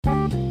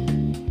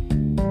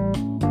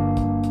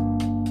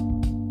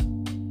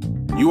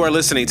You are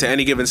listening to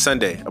Any Given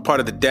Sunday, a part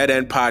of the Dead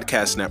End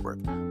Podcast Network.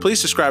 Please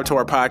subscribe to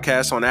our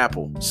podcast on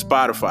Apple,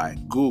 Spotify,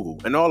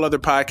 Google, and all other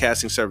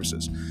podcasting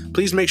services.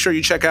 Please make sure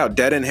you check out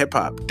Dead End Hip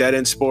Hop, Dead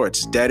End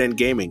Sports, Dead End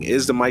Gaming,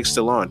 Is the Mic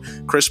Still On,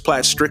 Chris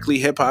Platt's Strictly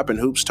Hip Hop and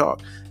Hoops Talk,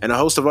 and a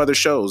host of other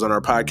shows on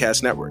our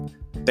podcast network.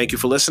 Thank you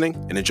for listening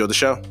and enjoy the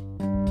show.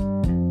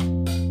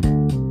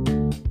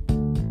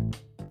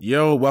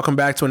 Yo, welcome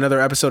back to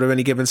another episode of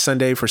Any Given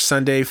Sunday for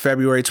Sunday,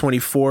 February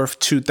 24th,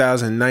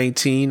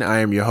 2019. I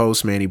am your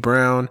host, Manny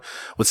Brown.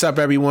 What's up,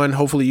 everyone?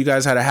 Hopefully you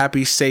guys had a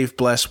happy, safe,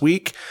 blessed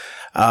week.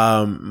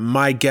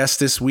 My guest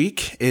this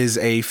week is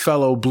a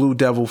fellow Blue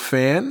Devil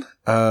fan,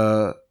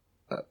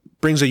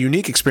 brings a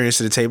unique experience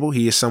to the table.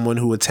 He is someone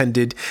who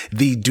attended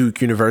the Duke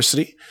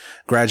University,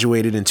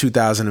 graduated in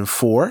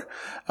 2004.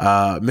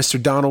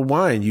 Mr. Donald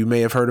Wine, you may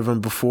have heard of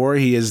him before.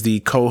 He is the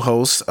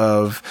co-host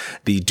of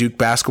the Duke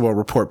Basketball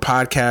Report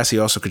podcast. He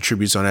also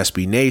contributes on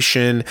SB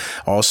Nation,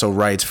 also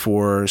writes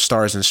for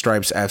Stars and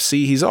Stripes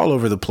FC. He's all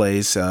over the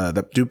place.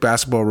 The Duke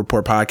Basketball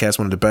Report podcast,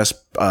 one of the best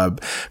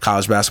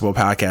college basketball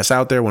podcasts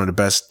out there, one of the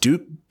best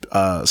Duke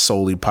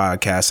solely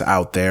podcasts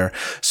out there.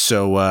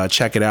 So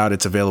check it out.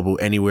 It's available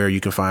anywhere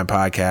you can find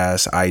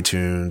podcasts: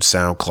 iTunes,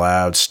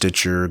 SoundCloud,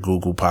 Stitcher,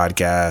 Google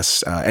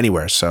Podcasts,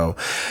 anywhere. So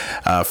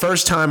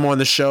first time on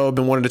the show.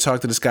 Been wanting to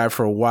talk to this guy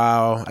for a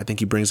while. I think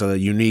he brings a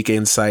unique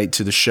insight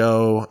to the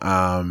show,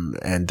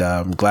 and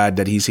I'm glad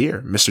that he's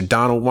here. Mr.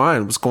 Donald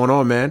Wine, what's going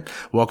on, man?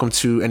 Welcome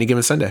to Any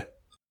Given Sunday.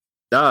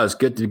 It's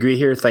good to be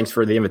here. Thanks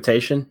for the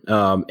invitation.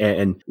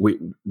 And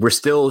we're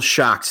still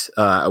shocked.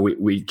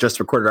 We just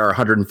recorded our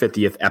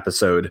 150th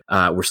episode.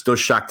 We're still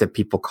shocked that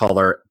people call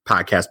our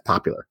podcast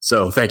popular.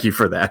 So thank you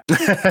for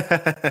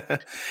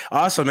that.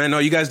 Awesome, man. No,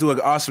 you guys do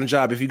an awesome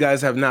job. If you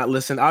guys have not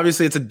listened,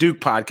 obviously it's a Duke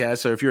podcast.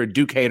 So if you're a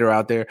Duke hater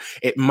out there,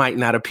 it might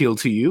not appeal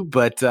to you.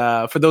 But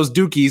for those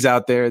Dukies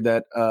out there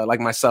that like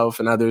myself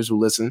and others who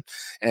listen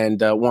and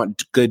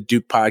want good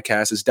Duke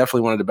podcasts, it's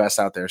definitely one of the best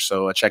out there.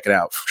 So check it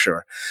out for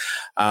sure.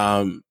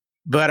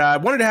 But I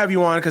wanted to have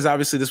you on because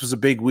obviously this was a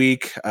big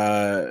week,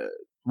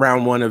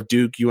 round one of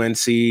Duke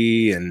UNC,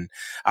 and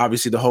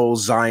obviously the whole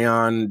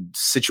Zion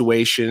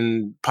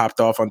situation popped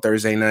off on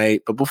Thursday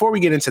night. But before we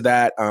get into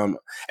that,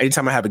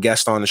 anytime I have a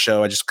guest on the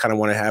show, I just kind of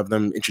want to have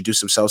them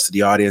introduce themselves to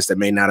the audience that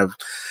may not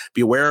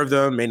be aware of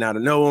them, may not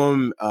know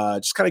them.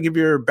 Just kind of give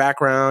your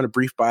background, a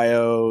brief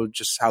bio,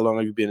 just how long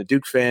have you been a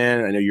Duke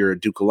fan? I know you're a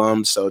Duke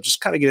alum, so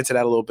just kind of get into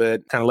that a little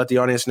bit, kind of let the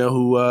audience know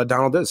who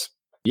Donald is.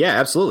 Yeah,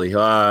 absolutely.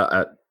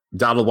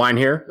 Donald Wine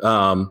here.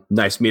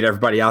 Nice to meet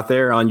everybody out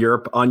there on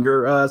your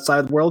side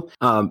of the world.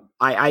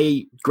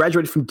 I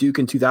graduated from Duke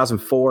in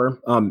 2004.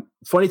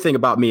 Funny thing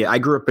about me, I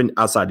grew up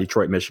outside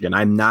Detroit, Michigan.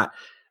 I'm not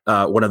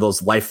one of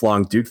those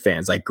lifelong Duke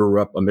fans. I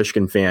grew up a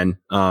Michigan fan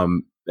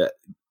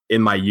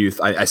in my youth.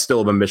 I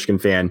still am a Michigan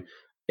fan.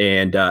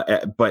 And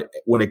but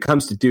when it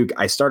comes to Duke,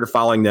 I started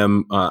following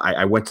them.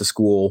 I went to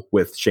school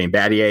with Shane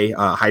Battier,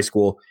 high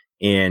school.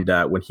 And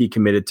when he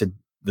committed to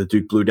the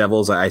Duke Blue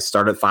Devils, I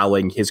started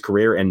following his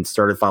career and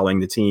started following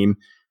the team,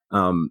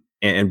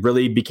 and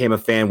really became a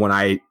fan when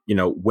I,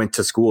 went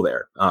to school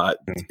there.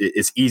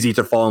 It's easy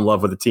to fall in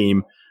love with a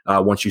team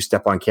once you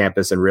step on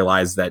campus and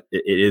realize that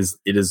it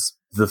is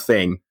the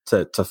thing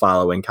to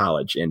follow in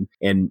college.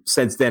 And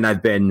since then,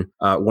 I've been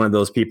one of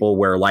those people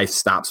where life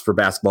stops for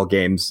basketball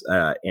games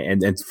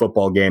and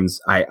football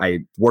games. I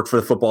worked for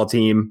the football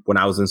team when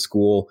I was in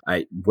school.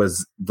 I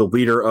was the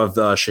leader of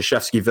the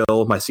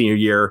Krzyzewskiville my senior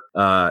year.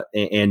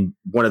 And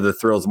one of the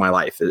thrills of my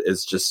life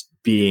is just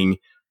being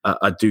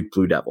a Duke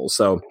Blue Devil.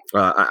 So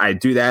I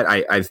do that.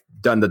 I've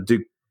done the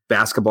Duke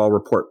Basketball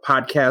Report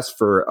podcast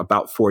for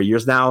about 4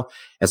 years now.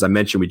 As I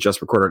mentioned, we just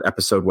recorded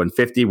episode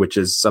 150, which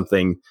is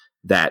something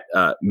that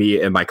me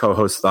and my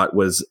co-host thought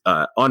was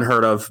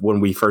unheard of when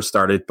we first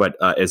started, but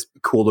it's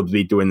cool to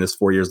be doing this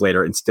 4 years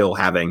later and still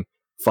having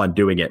fun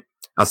doing it.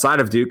 Outside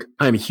of Duke,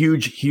 I'm a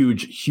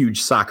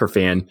huge soccer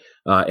fan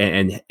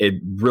and it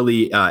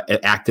really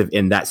active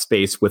in that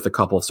space with a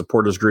couple of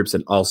supporters groups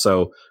and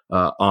also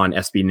on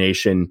SB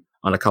Nation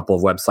on a couple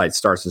of websites,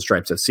 Stars and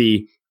Stripes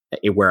FC,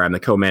 where I'm the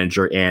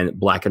co-manager, and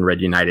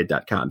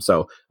blackandredunited.com.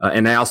 So,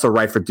 and I also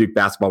write for Duke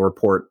Basketball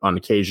Report on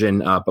occasion,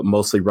 but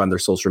mostly run their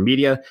social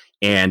media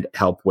and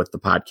help with the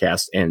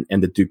podcast and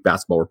the Duke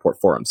Basketball Report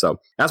forum. So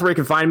that's where you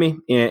can find me.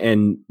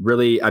 And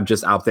really, I'm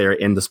just out there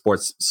in the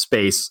sports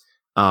space,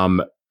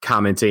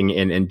 commenting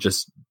and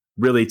just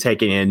really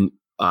taking in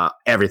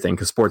everything,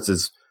 because sports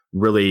is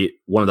really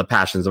one of the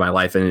passions of my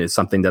life, and it's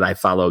something that I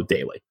follow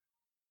daily.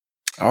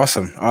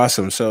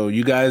 Awesome. So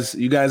you guys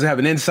have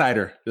an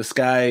insider. This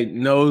guy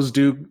knows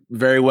Duke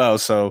very well.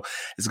 So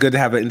it's good to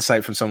have an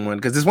insight from someone,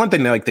 because there's one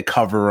thing to like to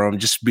cover them,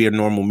 just be a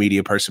normal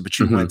media person, but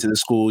you went to the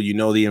school, you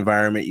know the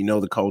environment, you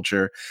know the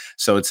culture.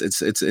 So it's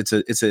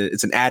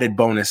an added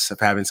bonus of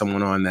having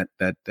someone on that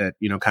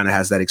kind of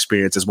has that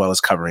experience as well as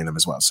covering them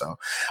as well. So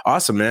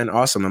awesome, man.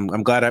 Awesome.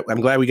 I'm glad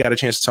we got a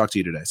chance to talk to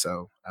you today.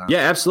 So yeah,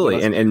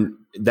 absolutely. And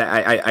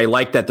that I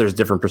like that there's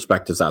different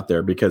perspectives out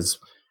there, because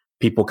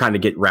people kind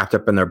of get wrapped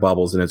up in their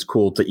bubbles, and it's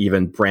cool to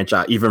even branch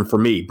out, even for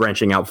me,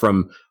 branching out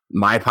from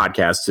my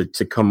podcast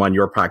to come on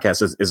your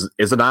podcast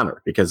is an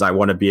honor, because I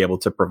want to be able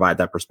to provide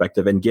that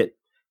perspective and get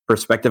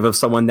perspective of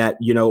someone that,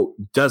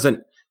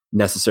 doesn't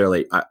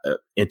necessarily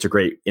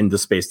integrate in the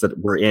space that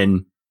we're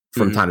in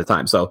from time to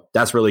time. So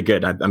that's really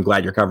good. I'm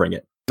glad you're covering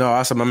it. No,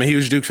 awesome. I'm a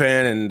huge Duke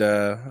fan, and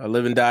I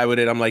live and die with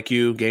it. I'm like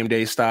you, game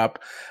day stop.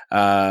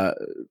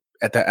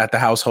 At the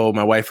household,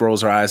 my wife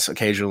rolls her eyes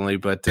occasionally,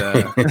 but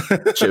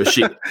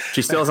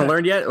she still hasn't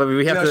learned yet. I mean,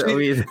 we have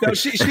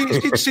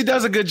she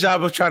does a good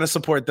job of trying to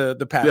support the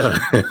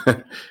passion.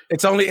 Yeah.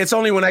 It's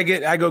only when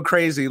I go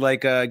crazy,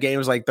 like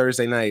games like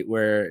Thursday night,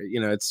 where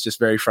it's just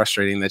very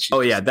frustrating that she.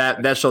 Oh yeah,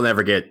 that she'll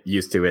never get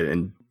used to it,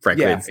 and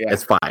frankly,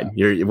 it's fine.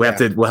 We'll have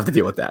to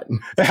deal with that.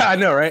 I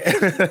know, right?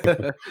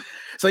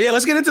 So yeah,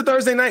 let's get into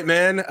Thursday night,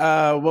 man.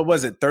 What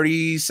was it?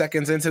 30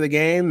 seconds into the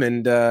game,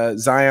 and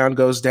Zion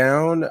goes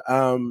down.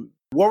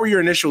 What were your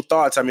initial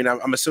thoughts? I mean,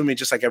 I'm assuming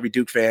just like every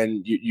Duke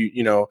fan,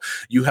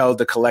 you held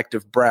the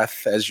collective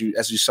breath as you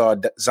saw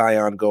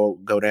Zion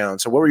go down.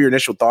 So what were your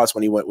initial thoughts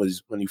when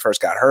he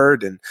first got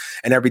hurt and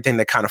everything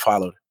that kind of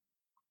followed?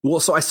 Well,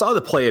 so I saw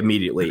the play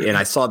immediately, and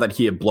I saw that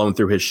he had blown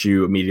through his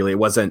shoe immediately. It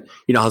wasn't,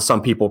 how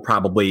some people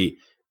probably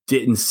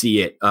didn't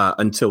see it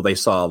until they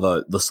saw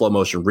the slow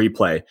motion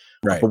replay.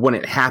 Right. But when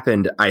it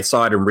happened, I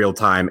saw it in real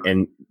time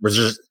and was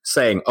just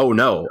saying, "Oh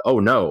no, oh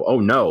no, oh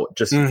no,"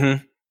 just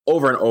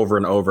over and over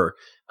and over.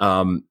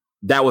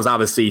 That was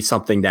obviously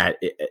something that,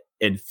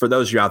 and for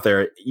those of you out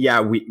there,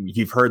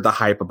 you've heard the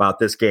hype about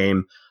this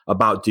game,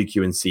 about Duke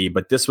UNC,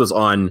 but this was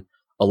on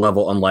a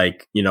level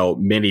unlike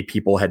many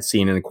people had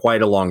seen in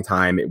quite a long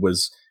time. It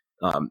was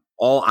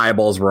all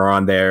eyeballs were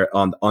on there,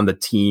 on the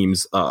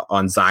teams,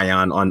 on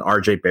Zion, on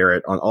RJ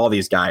Barrett, on all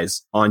these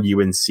guys, on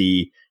UNC.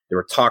 They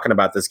were talking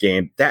about this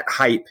game. That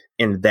hype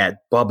and that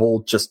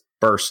bubble just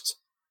burst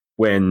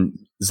when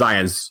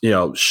Zion's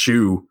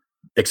shoe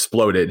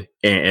exploded,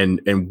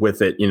 and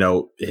with it,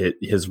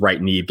 his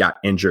right knee got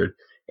injured.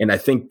 And I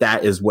think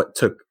that is what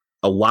took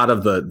a lot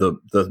of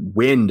the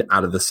wind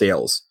out of the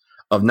sails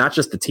of not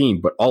just the team,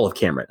 but all of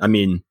Cameron. I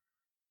mean,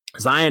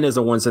 Zion is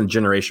a once in a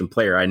generation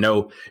player. I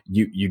know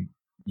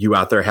you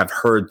out there have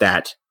heard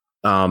that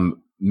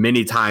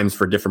many times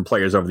for different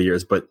players over the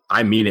years, but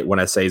I mean it when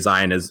I say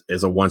Zion is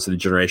a once in a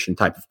generation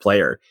type of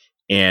player.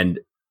 And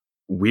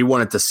we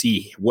wanted to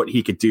see what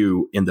he could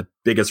do in the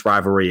biggest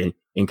rivalry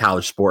in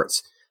college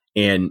sports.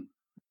 And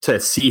to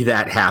see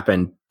that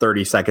happen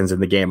 30 seconds in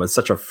the game was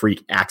such a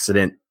freak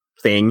accident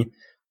thing.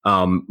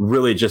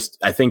 Really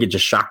I think it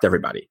just shocked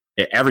everybody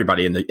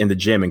in the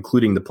gym,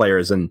 including the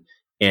players. And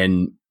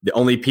the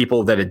only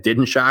people that it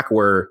didn't shock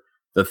were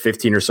the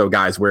 15 or so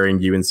guys wearing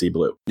UNC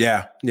blue.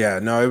 Yeah.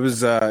 No, it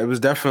was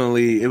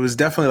definitely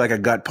like a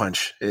gut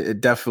punch.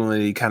 It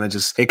definitely kind of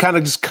just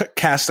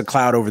cast a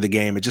cloud over the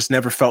game. It just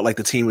never felt like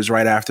the team was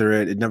right after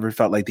it. It never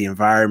felt like the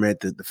environment,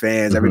 the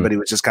fans, everybody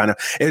was just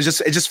it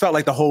just felt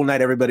like the whole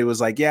night everybody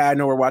was like, yeah, I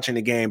know we're watching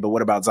the game, but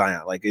what about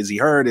Zion? Like, is he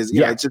hurt? It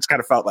just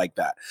kind of felt like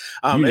that.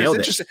 It's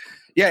interesting.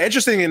 Yeah,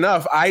 interesting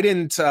enough, I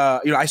didn't.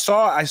 I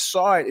saw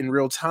it in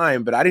real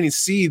time, but I didn't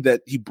see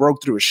that he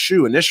broke through his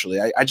shoe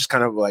initially. I just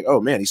kind of like, oh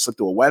man, he slipped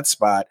through a wet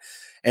spot,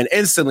 and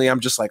instantly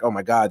I'm just like, oh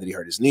my god, did he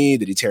hurt his knee?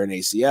 Did he tear an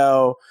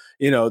ACL?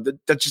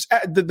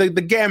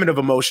 The gamut of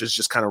emotions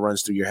just kind of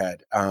runs through your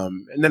head.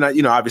 And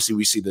then obviously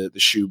we see the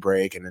shoe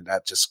break, and then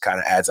that just kind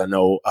of adds a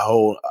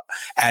whole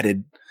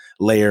added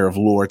layer of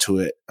lore to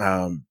it.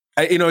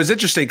 It's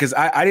interesting because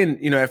I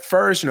didn't, at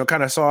first,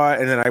 kind of saw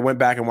it, and then I went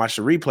back and watched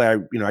the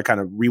replay. I kind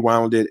of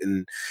rewound it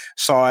and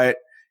saw it,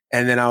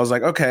 and then I was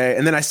like, okay.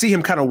 And then I see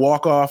him kind of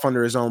walk off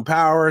under his own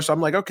power. So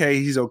I'm like, okay,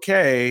 he's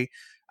okay.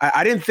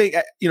 I didn't think,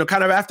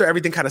 kind of after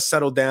everything kind of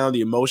settled down,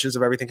 the emotions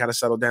of everything kind of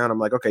settled down. I'm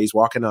like, okay, he's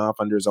walking off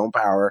under his own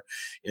power.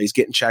 He's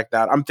getting checked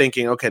out. I'm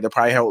thinking, okay, they'll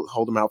probably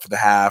hold him out for the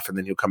half, and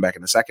then he'll come back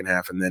in the second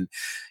half. And then,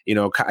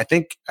 I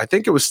think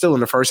it was still in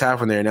the first half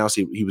when they announced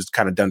he was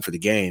kind of done for the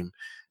game.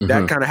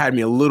 That kind of had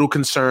me a little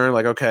concerned,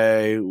 like,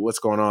 okay, what's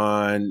going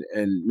on?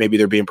 And maybe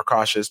they're being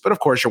precautious. But of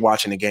course, you're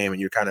watching the game, and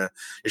you're kind of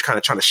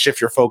trying to shift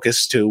your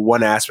focus to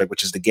one aspect,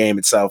 which is the game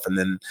itself, and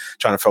then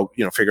trying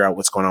to figure out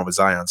what's going on with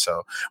Zion.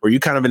 So, were you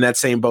kind of in that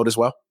same boat as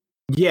well?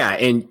 Yeah,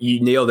 and you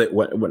nailed it.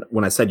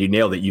 When I said you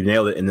nailed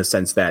it in the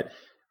sense that,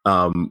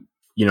 I'm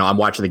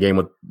watching the game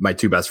with my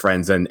two best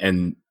friends,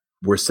 and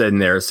we're sitting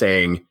there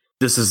saying,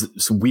 this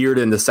is weird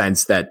in the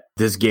sense that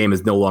this game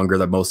is no longer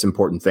the most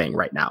important thing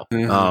right now.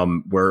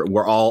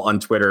 We're all on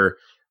Twitter.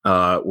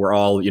 We're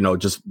all,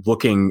 just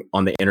looking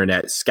on the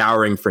internet,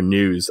 scouring for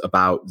news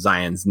about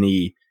Zion's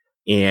knee.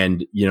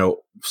 And,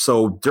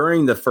 so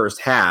during the first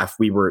half,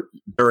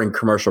 during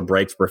commercial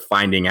breaks, we're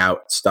finding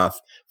out stuff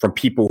from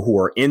people who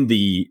are in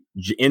the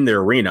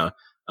arena,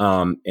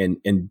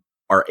 and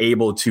are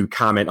able to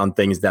comment on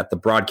things that the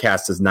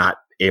broadcast is not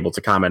able to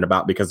comment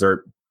about because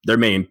their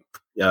main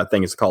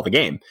thing is to call the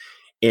game.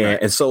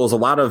 And so there's a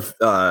lot of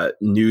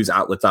news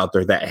outlets out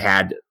there that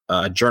had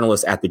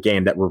journalists at the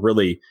game that were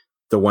really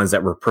the ones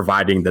that were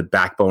providing the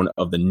backbone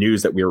of the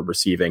news that we were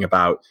receiving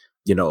about,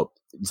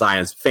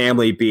 Zion's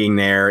family being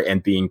there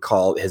and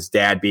his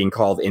dad being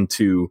called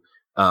into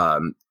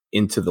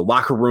into the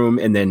locker room,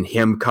 and then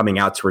him coming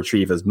out to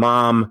retrieve his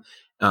mom,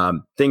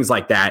 things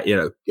like that.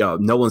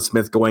 Nolan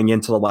Smith going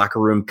into the locker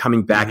room,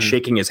 coming back,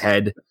 shaking his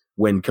head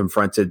when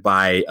confronted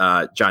by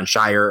John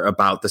Shire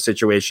about the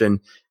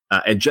situation,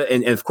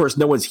 and of course,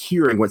 no one's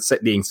hearing what's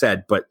being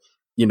said, but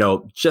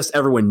just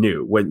everyone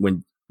knew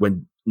when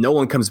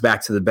Nolan comes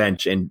back to the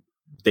bench and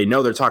they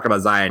know they're talking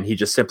about Zion, he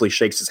just simply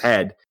shakes his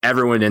head.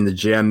 Everyone in the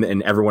gym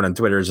and everyone on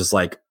Twitter is just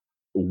like,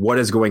 what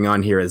is going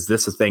on here? Is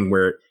this a thing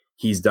where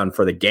he's done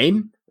for the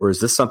game, or is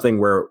this something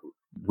where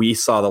we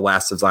saw the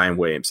last of Zion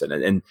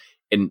Williamson?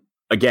 And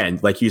again,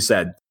 like you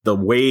said, the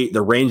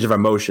range of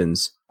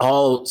emotions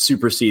all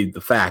supersede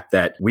the fact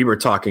that we were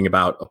talking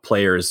about a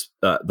player's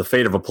the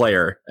fate of a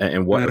player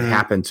and what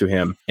happened to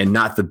him, and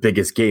not the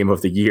biggest game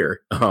of the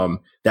year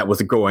that was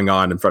going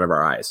on in front of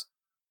our eyes.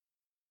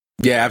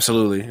 Yeah,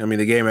 absolutely. I mean,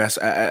 the game,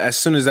 as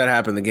soon as that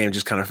happened, the game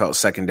just kind of felt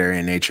secondary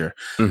in nature.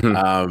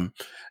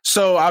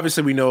 So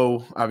obviously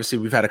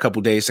we've had a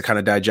couple days to kind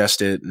of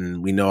digest it,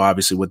 and we know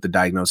obviously what the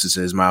diagnosis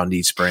is: mild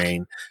knee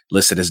sprain,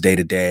 listed as day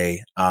to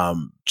day.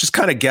 Just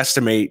kind of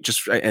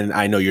guesstimate, and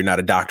I know you're not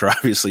a doctor,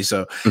 obviously,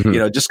 so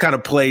just kind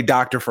of play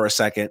doctor for a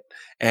second,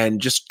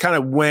 and just kind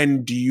of,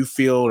 when do you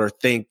feel or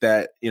think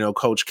that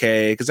Coach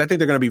K, because I think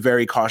they're going to be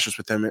very cautious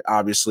with him.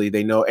 Obviously,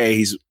 they know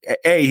he's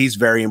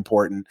very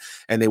important,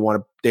 and they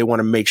want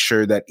to make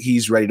sure that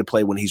he's ready to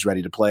play when he's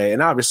ready to play,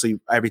 and obviously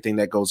everything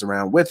that goes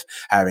around with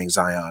having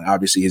Zion,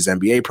 obviously his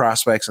NBA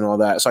prospects and all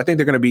that. So I think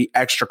they're going to be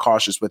extra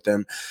cautious with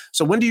him.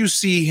 So when do you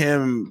see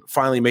him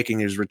finally making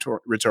his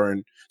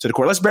return to the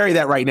court? Let's bury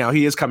that right now.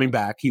 He is coming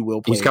back. He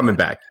will play. He's coming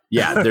back.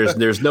 Yeah,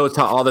 there's no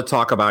all the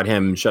talk about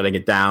him shutting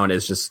it down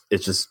is just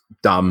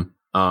dumb.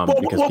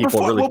 Before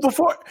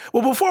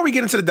we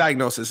get into the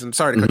diagnosis, and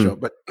sorry to cut you off,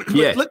 but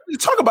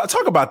let's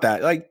talk about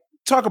that. Like,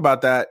 talk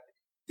about that.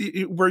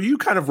 Were you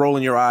kind of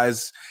rolling your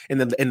eyes in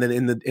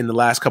the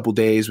last couple of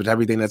days with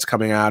everything that's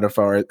coming out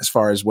as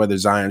far as whether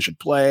Zion should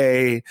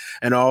play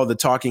and all the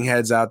talking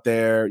heads out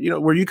there?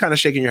 Were you kind of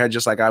shaking your head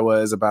just like I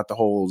was about the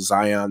whole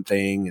Zion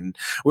thing? And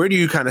where do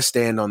you kind of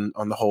stand on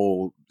the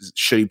whole,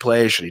 should he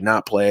play, should he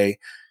not play?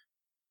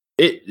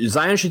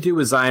 Zion should do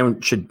what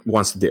Zion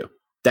wants to do.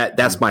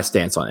 That's my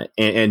stance on it.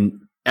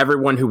 And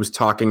everyone who was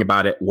talking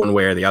about it one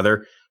way or the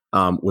other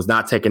was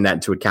not taking that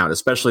into account,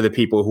 especially the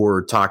people who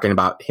were talking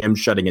about him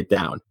shutting it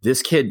down.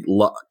 This kid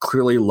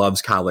clearly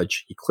loves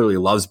college. He clearly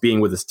loves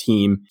being with his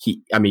team.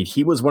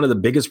 He was one of the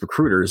biggest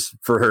recruiters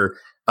for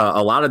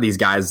a lot of these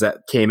guys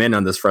that came in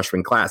on this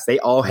freshman class. They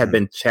all had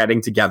been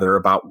chatting together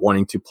about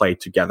wanting to play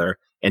together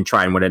and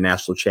try and win a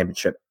national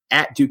championship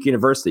at Duke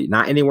University,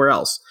 not anywhere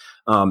else.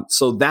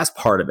 So that's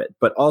part of it.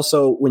 But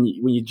also when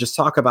you just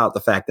talk about the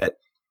fact that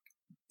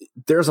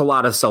there's a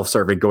lot of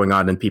self-serving going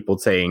on and people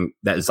saying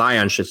that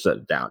Zion should shut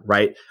it down,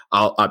 right?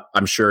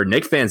 I'm sure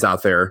Knick fans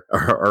out there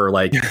are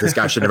like, this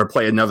guy should never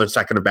play another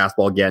second of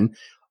basketball again.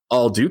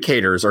 All Duke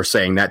haters are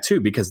saying that too,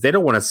 because they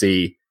don't want to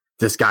see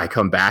this guy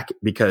come back,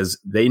 because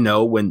they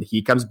know when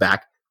he comes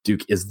back,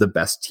 Duke is the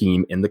best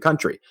team in the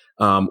country.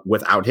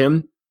 Without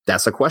him,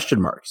 that's a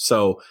question mark.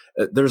 So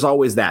there's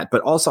always that.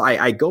 But also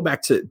I go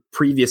back to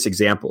previous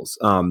examples.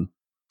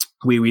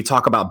 We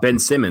talk about Ben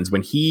Simmons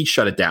when he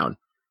shut it down.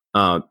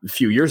 A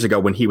few years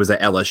ago when he was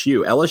at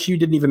LSU. LSU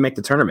didn't even make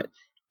the tournament.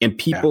 And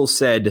people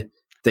said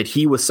that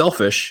he was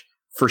selfish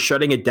for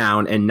shutting it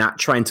down and not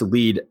trying to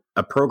lead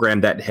a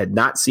program that had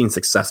not seen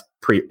success,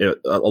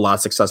 a lot of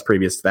success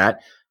previous to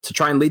that, to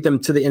try and lead them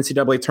to the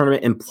NCAA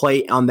tournament and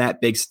play on that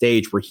big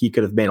stage where he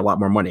could have made a lot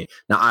more money.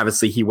 Now,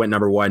 obviously, he went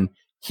number one.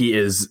 He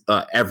is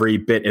every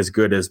bit as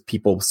good as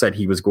people said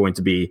he was going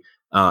to be,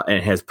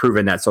 and has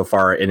proven that so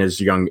far in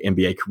his young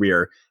NBA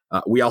career.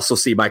 We also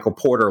see Michael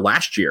Porter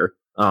last year.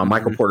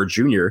 Michael Porter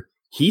Jr.,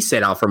 he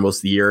sat out for most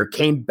of the year,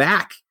 came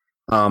back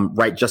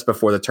right just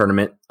before the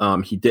tournament.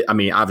 He did. I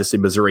mean, obviously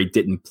Missouri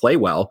didn't play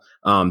well.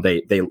 I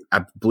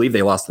believe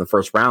they lost in the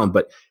first round,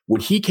 but when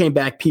he came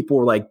back, people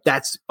were like,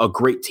 that's a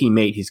great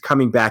teammate. He's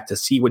coming back to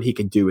see what he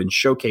can do and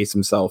showcase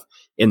himself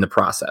in the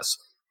process.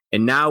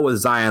 And now with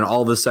Zion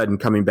all of a sudden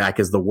coming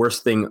back is the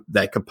worst thing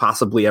that could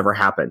possibly ever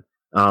happen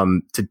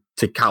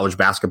to college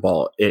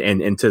basketball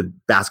and to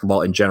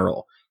basketball in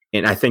general.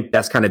 And I think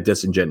that's kind of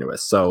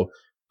disingenuous. So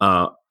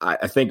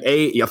I think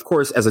of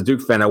course, as a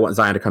Duke fan, I want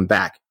Zion to come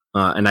back,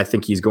 and I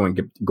think he's going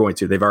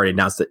to. They've already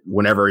announced that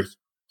whenever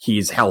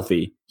he's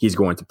healthy, he's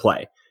going to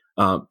play.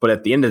 But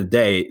at the end of the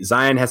day,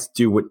 Zion has to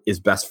do what is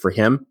best for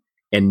him,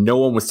 and no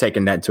one was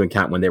taking that into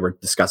account when they were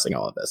discussing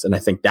all of this. And I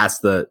think that's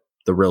the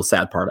real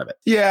sad part of it.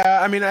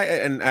 Yeah, I mean,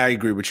 I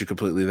agree with you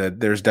completely that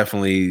there's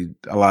definitely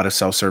a lot of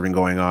self-serving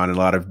going on, a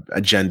lot of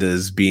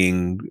agendas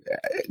being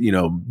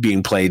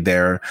played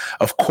there.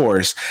 Of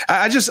course,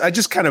 I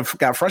just kind of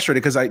got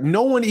frustrated because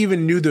no one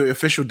even knew the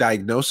official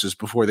diagnosis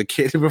before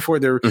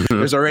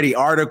there's already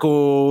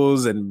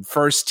articles and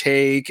First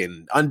Take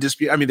and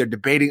Undisputed. I mean, they're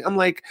debating. I'm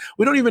like,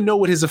 we don't even know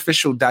what his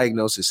official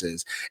diagnosis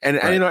is. And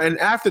and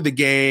after the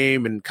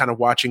game and kind of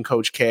watching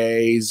Coach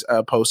K's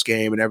post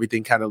game and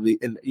everything, kind of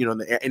in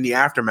the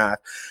aftermath,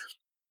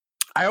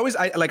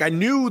 I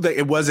knew that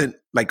it wasn't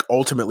like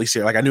ultimately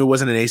serious. Like I knew it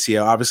wasn't an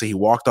ACL. Obviously, he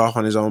walked off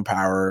on his own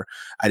power.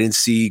 I didn't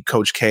see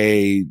Coach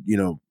K,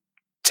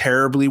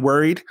 terribly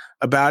worried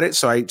about it.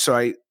 So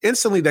I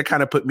instantly, that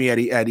kind of put me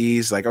at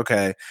ease. Like,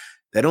 okay,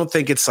 they don't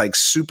think it's like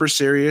super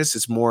serious.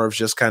 It's more of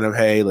just kind of,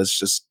 hey,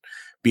 let's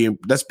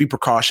be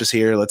precautious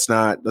here. Let's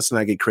not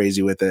get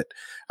crazy with it.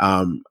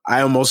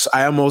 I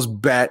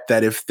almost bet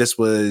that if this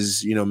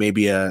was,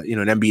 maybe an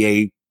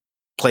NBA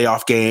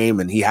playoff game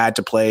and he had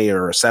to play,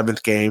 or a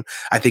seventh game,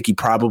 I think he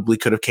probably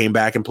could have came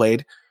back and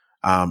played.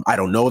 I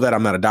don't know that.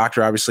 I'm not a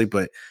doctor, obviously,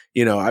 but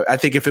I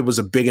think if it was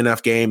a big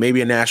enough game, maybe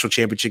a national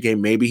championship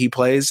game, maybe he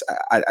plays.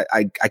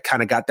 I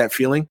kind of got that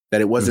feeling that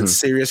it wasn't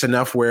serious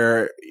enough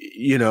where,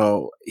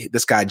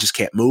 this guy just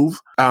can't move.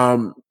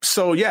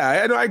 So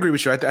yeah, I agree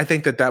with you. I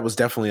think that was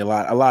definitely a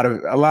lot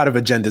of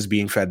agendas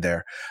being fed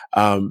there.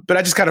 But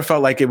I just kind of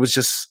felt like it was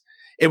just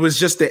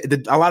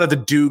a lot of the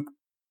Duke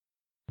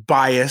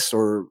bias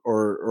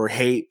or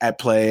hate at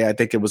play. I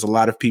think it was a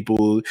lot of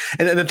people.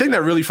 And the thing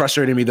that really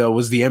frustrated me, though,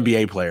 was the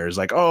NBA players.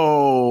 Like,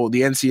 oh,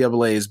 the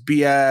NCAA is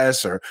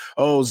BS, or,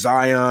 oh,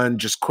 Zion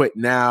just quit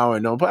now.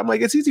 But I'm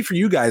like, it's easy for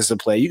you guys to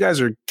play. You guys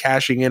are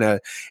cashing in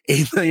a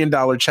 $8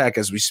 million check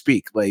as we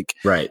speak. Like,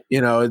 right.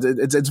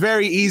 It's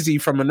very easy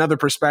from another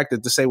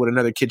perspective to say what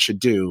another kid should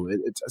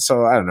do.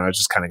 So I don't know. I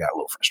just kind of got a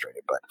little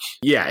frustrated. But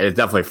yeah, it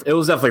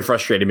was definitely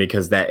frustrating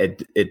because that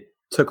it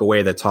took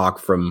away the talk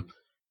from,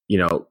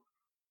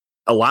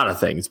 a lot of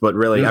things, but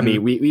really, I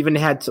mean, we even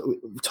had to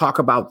talk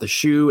about the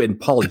shoe, and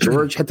Paul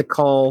George had to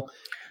call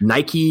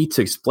Nike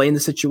to explain the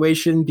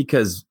situation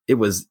because it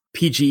was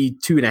PG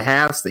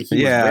 2.5 that he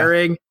was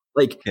wearing.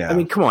 Like, I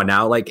mean, come on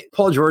now. Like,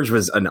 Paul George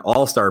was an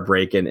all-star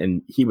break,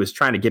 and he was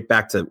trying to get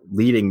back to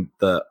leading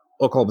the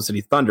Oklahoma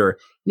City Thunder,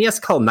 and he has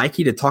to call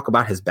Nike to talk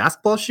about his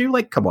basketball shoe.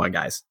 Like, come on,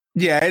 guys.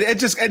 Yeah, it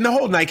just, and the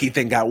whole Nike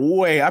thing got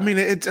way, I mean,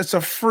 it's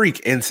a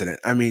freak incident.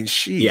 I mean,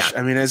 sheesh. Yeah.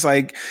 I mean, it's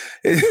like,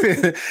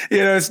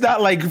 it's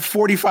not like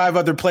 45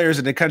 other players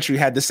in the country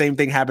had the same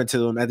thing happen to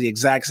them at the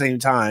exact same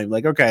time.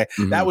 Like, okay,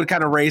 that would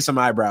kind of raise some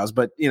eyebrows,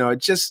 but it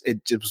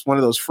was one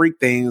of those freak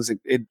things.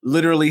 It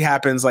literally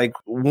happens like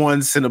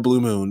once in a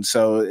blue moon.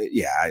 So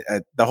yeah,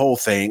 the whole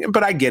thing,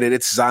 but I get it.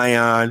 It's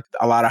Zion,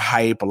 a lot of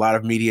hype, a lot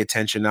of media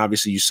attention.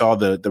 Obviously you saw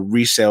the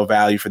resale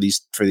value for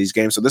these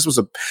games. So this was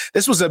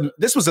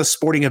a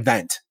sporting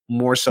event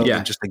more so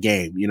than just a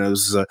game.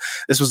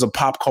 This was a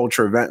pop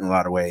culture event in a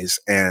lot of ways.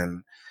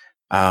 And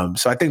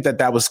so I think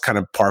that was kind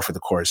of par for the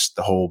course,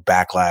 the whole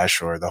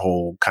backlash or the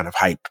whole kind of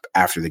hype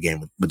after the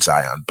game with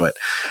Zion. But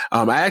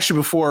I actually,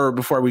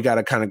 before we got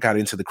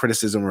into the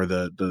criticism or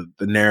the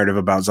narrative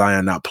about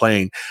Zion not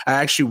playing,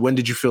 when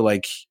did you feel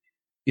like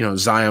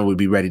Zion would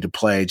be ready to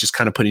play? Just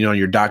kind of putting on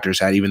your doctor's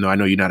hat, even though I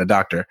know you're not a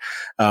doctor.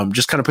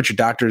 Just kind of put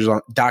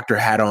your doctor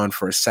hat on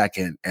for a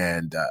second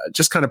and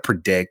just kind of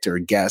predict or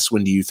guess,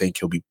 when do you think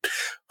he'll be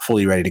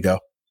fully ready to go?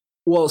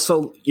 Well,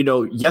 so,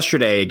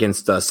 yesterday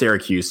against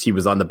Syracuse, he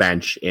was on the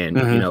bench and,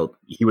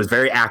 he was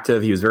very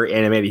active. He was very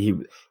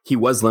animated. He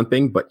was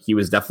limping, but he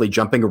was definitely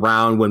jumping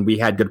around when we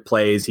had good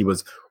plays. He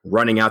was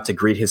running out to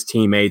greet his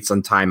teammates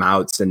on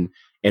timeouts and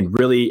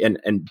really,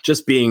 and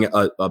just being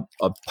a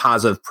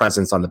positive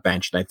presence on the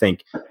bench. And I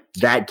think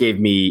that gave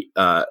me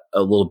a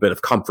little bit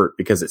of comfort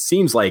because it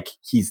seems like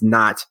he's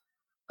not,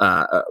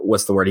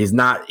 what's the word? He's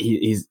not,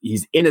 he's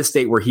in a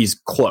state where he's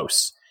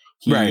close.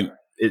 Right.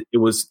 It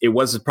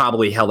was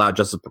probably held out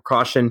just as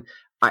precaution.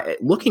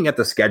 Looking at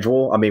the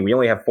schedule, I mean, we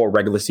only have 4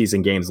 regular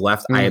season games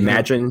left. I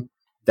imagine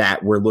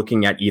that we're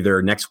looking at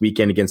either next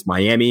weekend against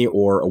Miami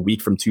or a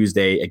week from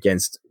Tuesday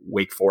against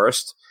Wake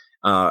Forest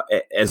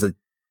as a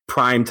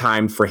prime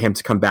time for him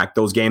to come back.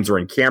 Those games are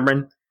in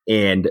Cameron,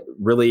 and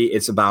really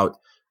it's about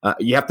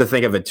you have to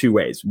think of it 2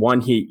 ways.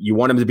 One, you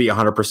want him to be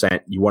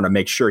 100%. You want to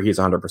make sure he's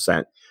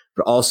 100%,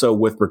 but also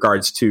with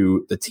regards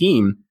to the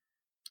team,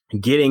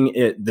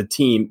 the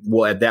team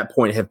will at that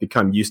point have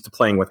become used to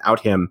playing without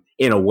him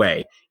in a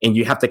way, and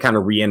you have to kind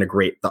of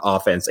reintegrate the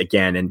offense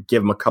again and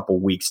give him a couple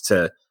weeks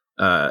to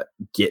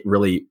get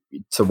really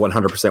to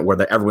 100%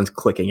 where everyone's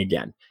clicking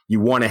again. You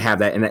want to have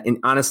that, and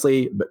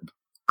honestly,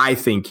 I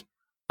think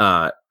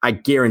I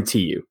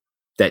guarantee you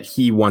that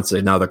he wants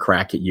another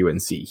crack at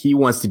UNC. He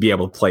wants to be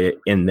able to play it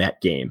in that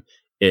game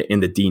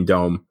in the Dean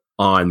Dome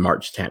on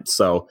March 10th.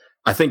 So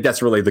I think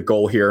that's really the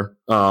goal here.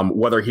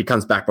 Whether he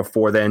comes back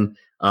before then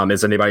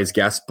is anybody's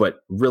guess.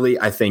 But really,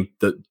 I think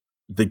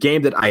the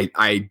game that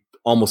I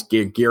almost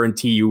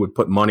guarantee you would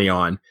put money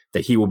on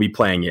that he will be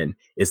playing in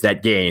is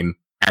that game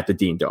at the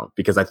Dean Dome,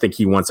 because I think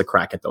he wants a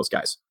crack at those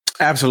guys.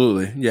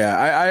 Absolutely.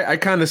 Yeah. I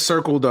kind of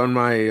circled on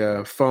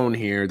my phone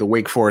here the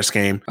Wake Forest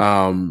game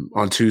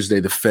on Tuesday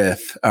the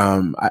 5th.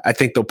 I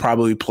think they'll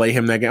probably play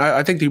him that game.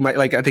 I think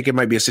it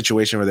might be a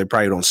situation where they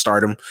probably don't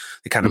start him.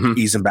 They kind of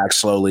ease him back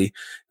slowly,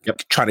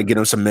 try to get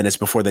him some minutes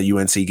before the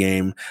UNC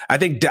game. I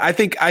think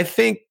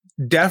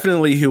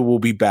definitely he will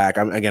be back.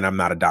 I'm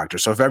not a doctor.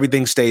 So if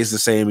everything stays the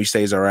same, he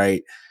stays all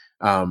right,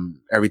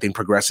 everything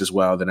progresses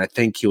well, then I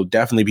think he'll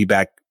definitely be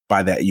back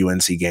by that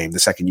UNC game, the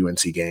second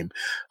UNC game.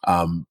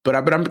 But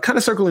I'm kind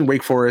of circling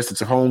Wake Forest.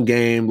 It's a home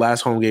game,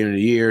 last home game of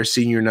the year,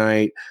 senior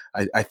night.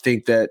 I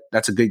think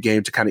that's a good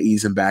game to kind of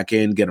ease him back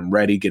in, get him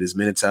ready, get his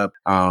minutes up.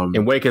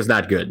 And Wake is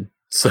not good.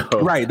 So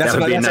right, that's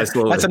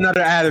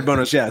another added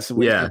bonus. Yes,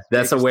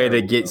 that's a way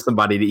to get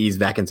somebody to ease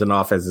back into an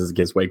offense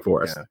against Wake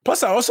Forest. Yeah.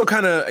 Plus, I also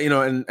kind of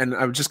and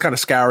I was just kind of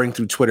scouring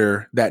through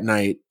Twitter that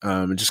night,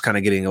 and just kind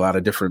of getting a lot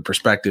of different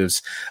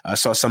perspectives. I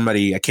saw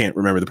somebody, I can't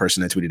remember the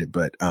person that tweeted it,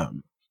 but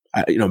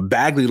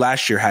Bagley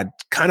last year had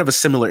kind of a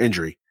similar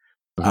injury,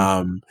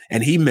 and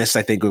he missed,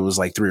 I think it was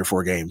like 3 or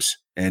 4 games,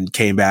 and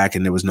came back,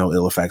 and there was no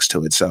ill effects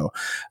to it. So,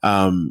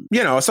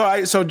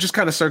 so just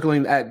kind of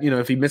circling at,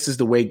 if he misses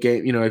the Wake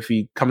game, if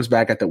he comes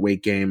back at the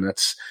Wake game,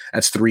 that's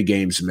 3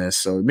 games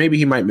missed. So maybe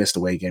he might miss the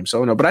Wake game.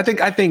 So no, but I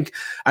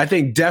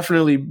think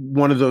definitely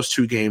one of those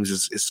 2 games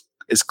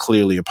is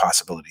clearly a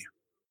possibility.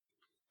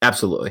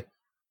 Absolutely.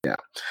 Yeah.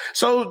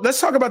 So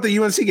let's talk about the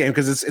UNC game,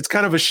 because it's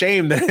kind of a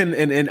shame that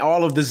in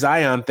all of the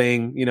Zion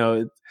thing,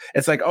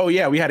 it's like, oh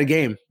yeah, we had a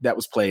game that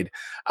was played.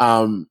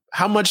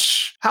 How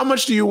much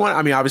do you want?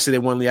 I mean, obviously they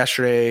won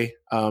yesterday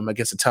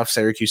against a tough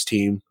Syracuse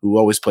team who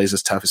always plays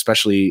us tough,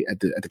 especially at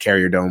the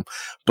Carrier Dome.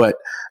 But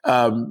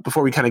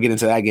before we kind of get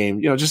into that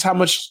game, just how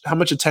much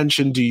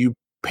attention do you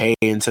pay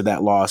into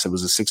that loss? It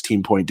was a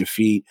 16-point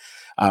defeat.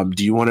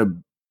 Do you want to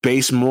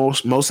base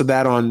most of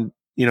that on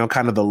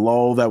kind of the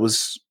lull that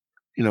was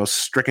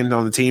stricken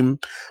on the team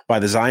by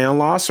the Zion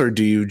loss, or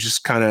do you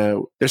just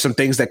there's some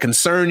things that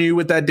concern you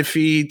with that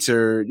defeat,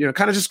 or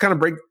kind of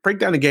break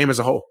down the game as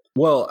a whole?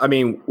 Well, I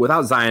mean,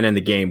 without Zion in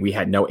the game, we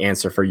had no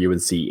answer for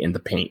UNC in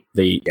the paint.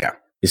 They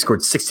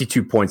scored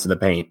 62 points in the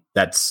paint.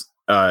 That's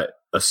a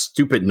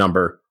stupid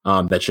number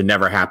that should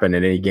never happen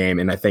in any game,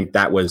 and I think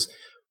that was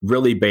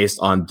really based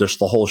on just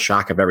the whole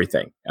shock of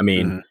everything. I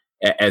mean,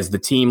 as the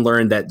team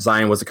learned that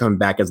Zion wasn't coming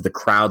back, as the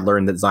crowd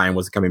learned that Zion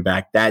wasn't coming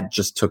back, that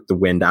just took the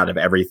wind out of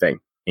everything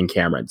in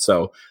Cameron.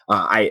 So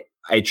I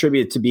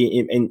attribute it to be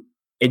and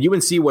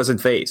UNC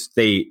wasn't phased.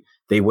 They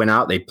went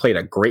out, they played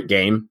a great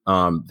game.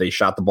 They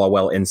shot the ball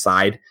well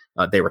inside.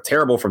 They were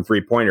terrible from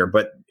 3-pointer,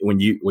 but when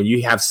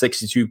you have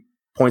 62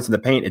 points in the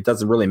paint, it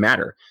doesn't really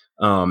matter.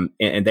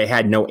 And they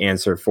had no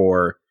answer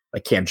for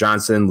like Cam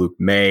Johnson, Luke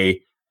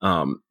May,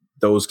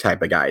 those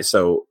type of guys.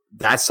 So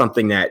that's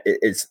something that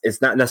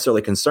it's not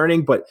necessarily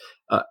concerning, but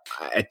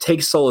I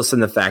take solace in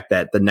the fact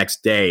that the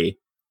next day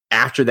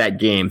after that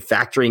game,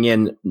 factoring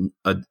in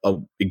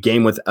a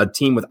game with a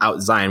team without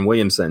Zion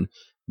Williamson,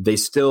 they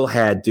still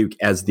had Duke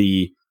as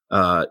the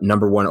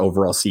number 1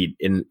 overall seed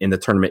in the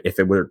tournament if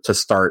it were to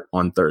start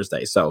on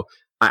Thursday. So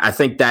I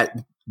think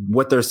that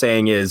what they're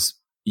saying is,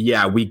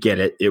 yeah, we get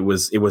it. It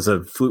was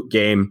a fluke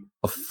game,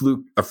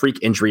 a freak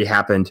injury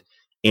happened,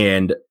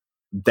 and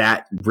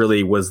that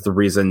really was the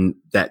reason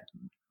that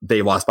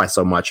they lost by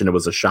so much, and it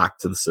was a shock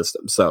to the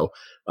system. So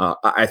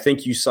I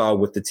think you saw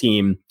with the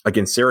team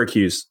against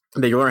Syracuse,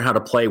 they learned how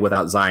to play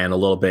without Zion a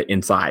little bit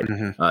inside.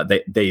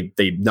 They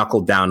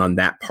knuckled down on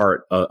that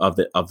part of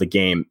the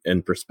game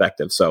in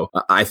perspective. So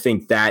I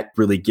think that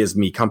really gives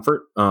me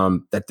comfort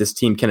that this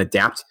team can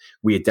adapt.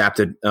 We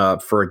adapted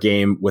for a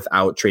game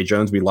without Trey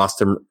Jones. We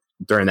lost him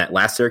during that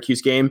last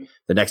Syracuse game.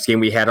 The next game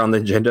we had on the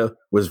agenda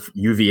was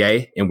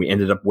UVA, and we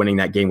ended up winning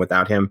that game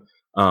without him.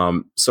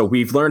 So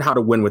we've learned how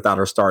to win without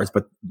our stars,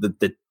 but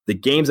the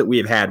games that we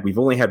have had, we've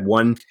only had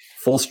one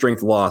full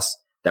strength loss.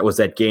 That was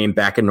that game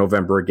back in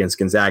November against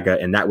Gonzaga.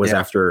 And that was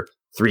after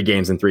 3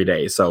 games in 3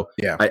 days. So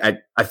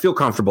I feel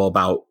comfortable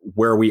about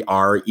where we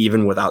are,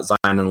 even without Zion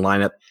in the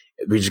lineup.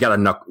 You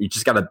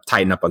just gotta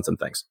tighten up on some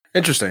things.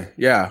 Interesting.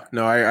 Yeah,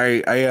 no,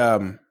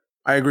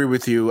 I agree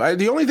with you.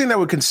 The only thing that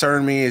would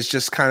concern me is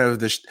just kind of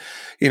this,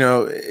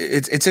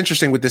 it's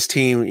interesting with this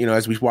team,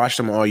 as we've watched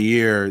them all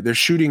year, their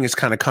shooting is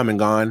kind of come and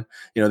gone.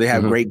 They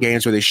have great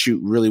games where they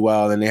shoot really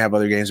well, and they have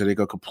other games where they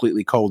go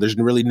completely cold. There's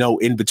really no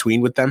in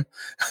between with them.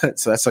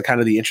 So that's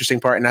kind of the interesting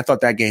part. And I thought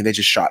that game, they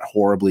just shot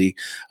horribly.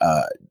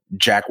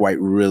 Jack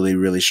White really,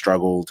 really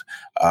struggled.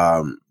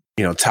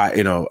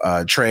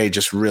 Trey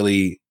just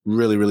really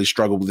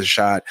struggled with the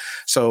shot.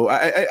 So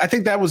I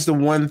think that was the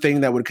one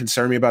thing that would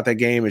concern me about that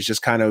game, is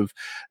just kind of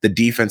the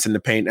defense in the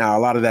paint. Now,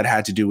 a lot of that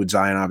had to do with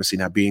Zion obviously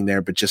not being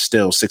there, but just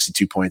still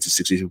 62 points is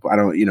 62.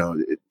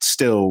 It's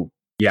still.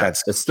 Yeah,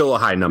 it's still a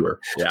high number.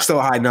 Yeah. Still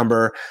a high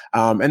number.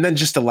 And then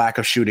just the lack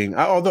of shooting.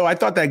 Although I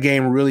thought that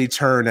game really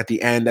turned at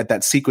the end, at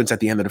that sequence at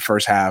the end of the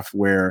first half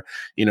where,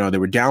 they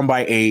were down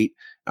by 8.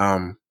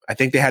 I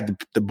think they had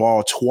the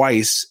ball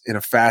twice in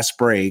a fast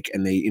break,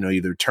 and they,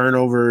 either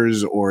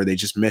turnovers or they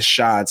just missed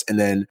shots. And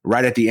then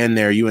right at the end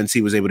there, UNC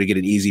was able to get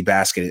an easy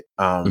basket.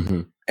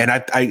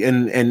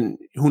 and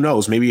who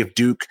knows, maybe if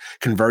Duke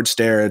converts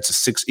there, it's a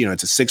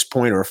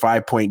 6-point or a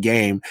 5-point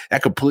game.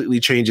 That completely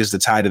changes the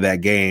tide of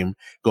that game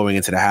going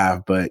into the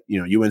half. But,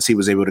 UNC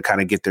was able to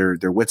kind of get their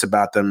wits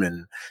about them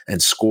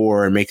and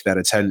score and make that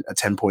a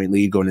 10-point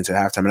lead going into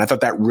halftime. And I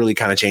thought that really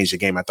kind of changed the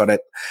game. I thought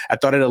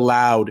it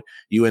allowed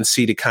UNC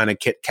to kind of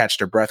catch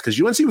their breath, because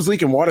UNC was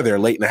leaking water there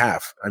late in the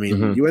half. I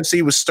mean,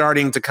 UNC was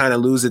starting to kind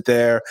of lose it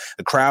there.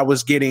 The crowd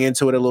was getting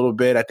into it a little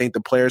bit. I think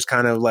the players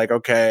kind of like,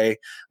 okay,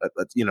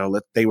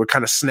 they were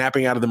kind of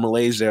snapping out of the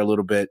malaise there a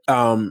little bit.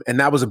 And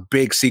that was a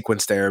big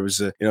sequence there. It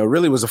was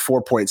really was a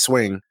 4-point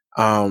swing.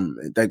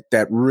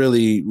 That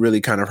really,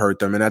 really kind of hurt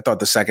them. And I thought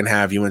the second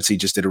half, UNC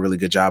just did a really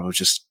good job of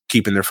just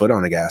keeping their foot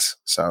on the gas.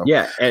 So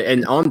yeah.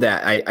 And on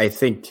that, I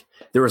think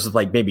there was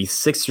like maybe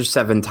 6 or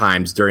 7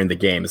 times during the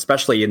game,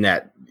 especially in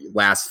that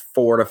last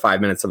 4 to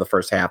 5 minutes of the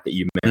first half that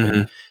you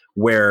mentioned,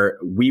 where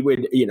we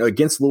would,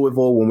 against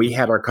Louisville, when we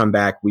had our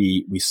comeback,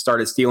 we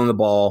started stealing the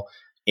ball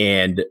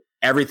and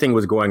everything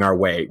was going our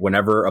way.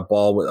 Whenever a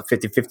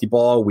 50-50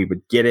 ball, we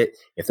would get it.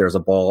 If there was a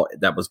ball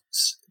that was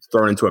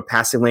thrown into a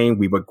passing lane,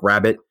 we would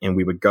grab it and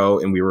we would go,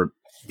 and we were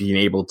being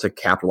able to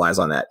capitalize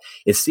on that.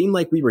 It seemed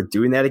like we were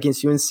doing that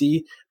against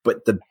UNC,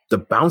 but the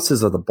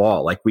bounces of the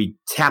ball, like we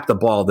tapped the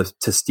ball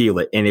to steal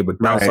it, and it would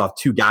bounce off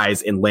 2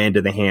 guys and land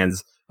in the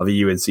hands of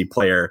a UNC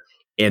player.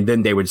 And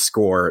then they would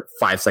score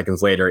 5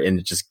 seconds later, and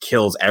it just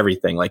kills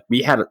everything. Like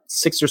we had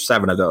 6 or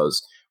 7 of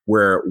those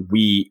where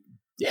we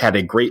had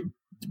a great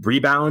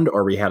rebound,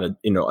 or we had an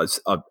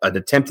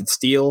attempted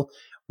steal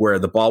where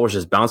the ball was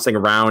just bouncing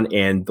around,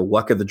 and the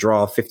luck of the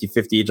draw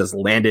 50-50 just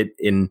landed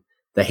in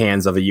the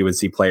hands of a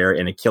UNC player,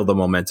 and it killed the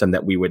momentum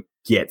that we would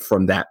get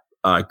from that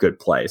good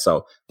play.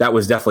 So that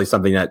was definitely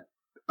something that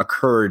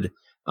occurred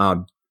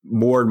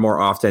more and more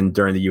often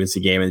during the UNC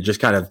game. And just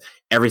kind of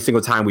every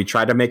single time we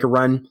tried to make a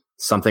run,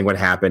 something would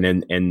happen,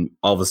 and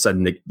all of a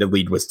sudden the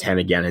lead was 10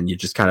 again, and you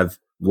just kind of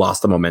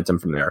lost the momentum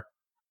from there.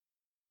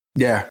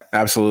 Yeah,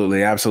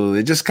 absolutely.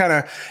 It just kind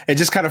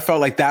of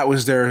felt like that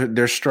was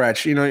their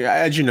stretch.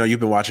 As you've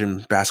been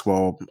watching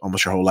basketball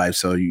almost your whole life,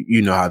 so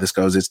you know how this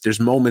goes.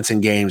 There's moments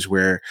in games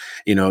where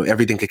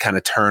everything could kind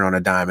of turn on a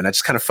dime, and I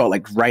just kind of felt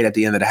like right at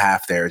the end of the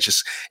half there,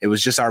 it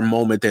was just our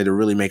moment there to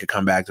really make a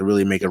comeback, to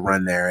really make a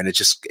run there, and it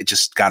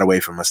just got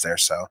away from us there.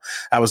 So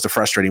that was the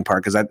frustrating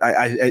part, because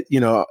I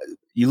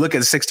you look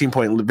at a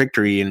 16-point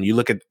victory and you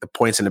look at the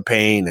points in the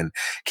paint, and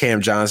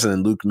Cam Johnson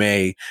and Luke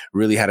May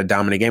really had a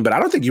dominant game, but I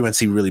don't think UNC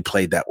really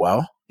played that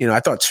well. I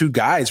thought 2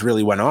 guys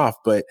really went off,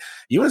 but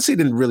UNC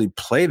didn't really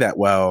play that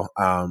well.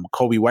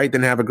 Kobe White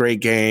didn't have a great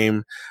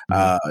game.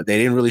 They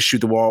didn't really shoot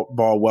the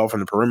ball well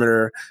from the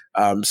perimeter.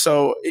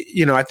 So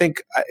I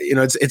think,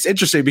 it's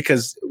interesting,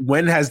 because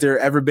when has there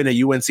ever been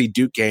a UNC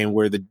Duke game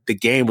where the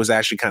game was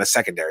actually kind of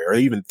secondary, or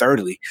even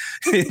thirdly?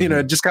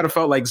 It just kind of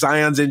felt like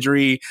Zion's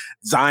injury,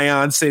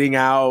 Zion sitting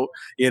out,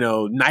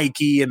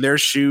 Nike and their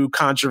shoe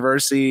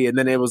controversy. And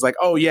then it was like,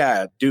 oh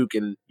yeah, Duke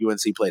and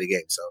UNC played a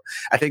game. So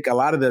I think a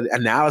lot of the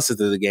analysis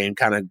of the game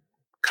kind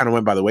of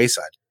went by the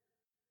wayside.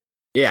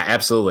 Yeah,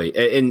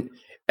 absolutely. And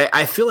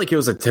I feel like it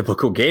was a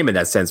typical game in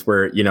that sense,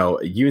 where,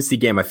 UNC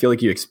game, I feel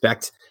like you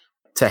expect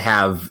to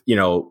have,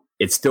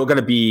 it's still going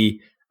to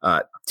be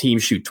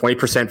teams shoot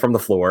 20% from the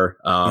floor.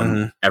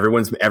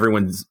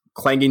 Everyone's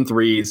clanging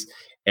threes,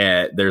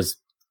 and there's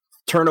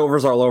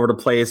turnovers all over the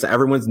place.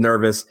 Everyone's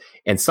nervous,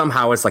 and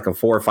somehow it's like a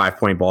 4 or 5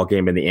 point ball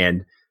game in the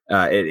end.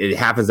 It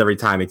happens every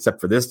time, except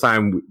for this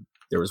time.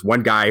 There was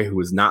one guy who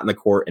was not in the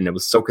court, and it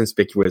was so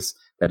conspicuous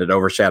that it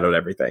overshadowed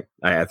everything.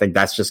 I think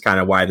that's just kind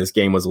of why this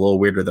game was a little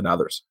weirder than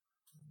others.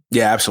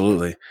 Yeah,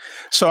 absolutely.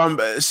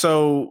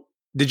 So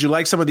did you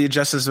like some of the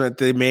adjustments that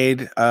they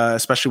made,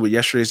 especially with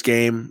yesterday's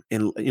game,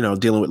 in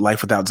dealing with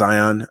life without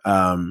Zion?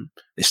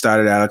 They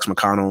started Alex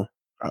O'Connell.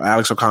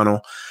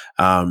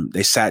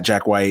 They sat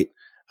Jack White.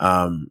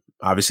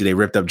 Obviously, they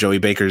ripped up Joey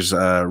Baker's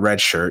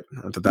red shirt.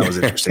 I thought that was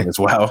interesting as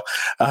well.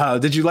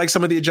 Did you like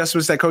some of the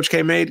adjustments that Coach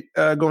K made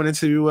going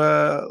into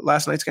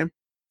last night's game?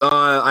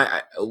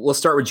 We'll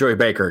start with Joey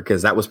Baker,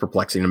 because that was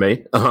perplexing to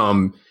me.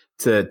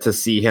 To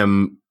see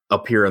him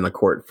appear on the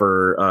court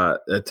for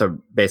to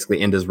basically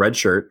end his red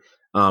shirt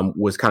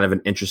was kind of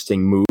an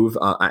interesting move.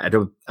 I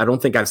don't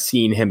think I've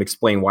seen him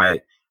explain why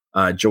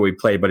Joey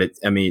played, but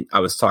I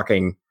was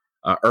talking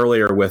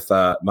earlier with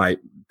my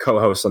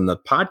co-hosts on the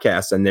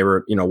podcast, and they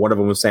were, one of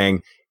them was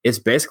saying it's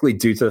basically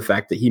due to the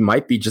fact that he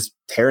might be just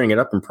tearing it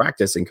up in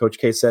practice. And Coach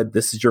K said,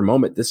 this is your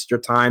moment. This is your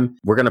time.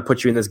 We're going to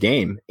put you in this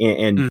game.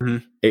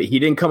 And he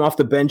didn't come off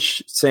the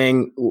bench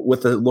saying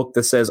with a look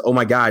that says, oh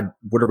my God,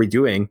 what are we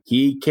doing?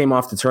 He came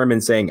off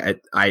determined, saying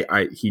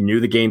he knew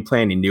the game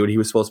plan. He knew what he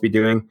was supposed to be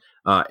doing.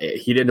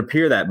 He didn't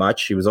appear that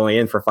much. He was only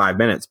in for 5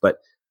 minutes, but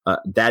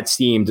that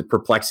seemed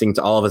perplexing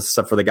to all of us,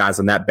 except for the guys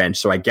on that bench.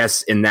 So I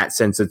guess in that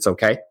sense, it's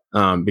okay.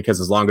 Because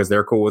as long as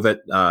they're cool with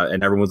it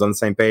and everyone's on the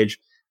same page,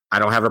 I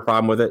don't have a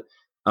problem with it.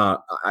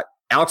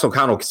 Alex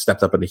O'Connell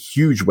stepped up in a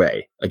huge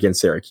way against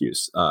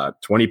Syracuse.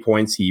 20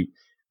 points. The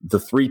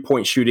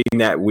 3-point shooting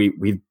that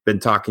we've been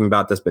talking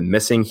about that's been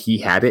missing, he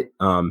had it.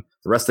 The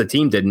rest of the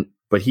team didn't,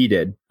 but he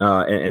did.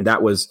 And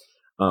that was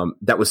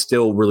that was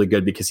still really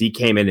good because he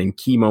came in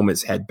key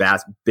moments, had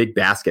big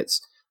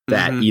baskets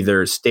that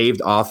either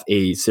staved off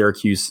a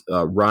Syracuse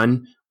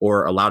run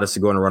or allowed us to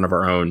go on a run of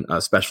our own,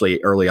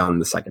 especially early on in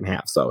the second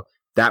half. So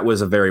that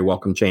was a very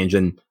welcome change.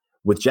 And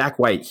with Jack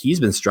White, he's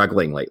been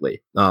struggling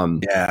lately.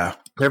 There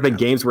have been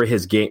games where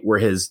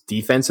his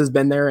defense has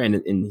been there,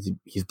 and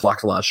he's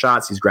blocked a lot of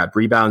shots, he's grabbed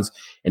rebounds,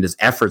 and his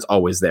effort's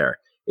always there.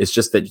 It's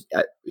just that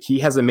he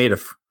hasn't made a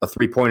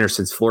 3-pointer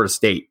since Florida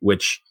State,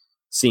 which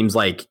seems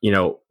like,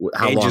 how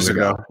ages long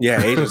ago?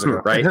 Yeah, ages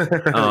ago. Right.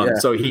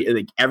 So he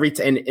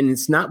and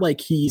it's not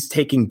like he's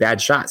taking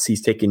bad shots.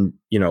 He's taking,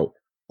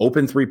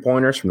 open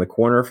 3-pointers from the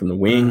corner, from the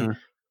wing,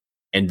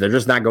 and they're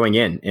just not going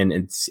in.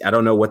 And I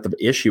don't know what the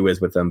issue is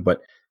with them,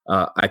 but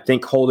I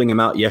think holding him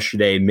out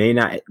yesterday may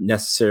not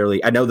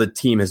necessarily. I know the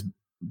team has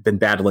been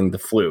battling the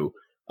flu.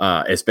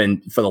 It's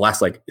been for the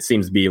last it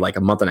seems to be like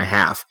a month and a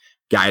half.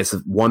 Guys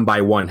one by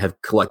one have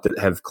collected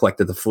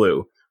the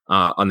flu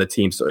on the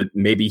team. So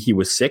maybe he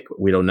was sick.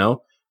 We don't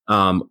know.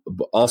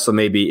 But also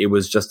maybe it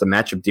was just a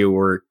matchup deal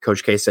where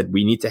Coach K said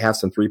we need to have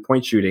some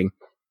 3-point shooting,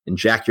 and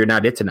Jack, you're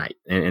not it tonight,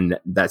 and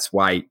that's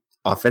why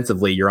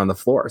offensively you're on the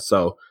floor.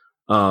 So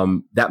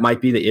that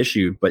might be the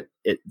issue. But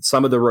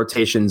some of the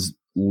rotations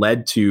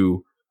led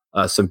to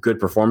some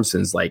good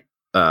performances, like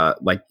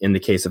in the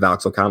case of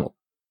Alex O'Connell.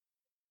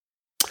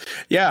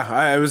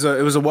 Yeah, it was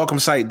a welcome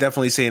sight.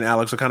 Definitely seeing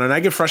Alex O'Connell, and I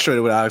get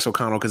frustrated with Alex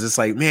O'Connell because it's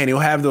like, man, he'll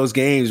have those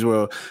games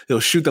where he'll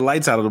shoot the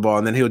lights out of the ball,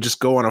 and then he'll just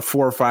go on a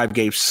 4 or 5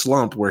 game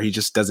slump where he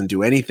just doesn't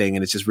do anything,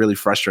 and it's just really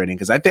frustrating.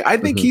 Because I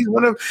think he's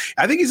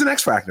he's an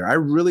X factor. I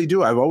really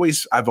do. I've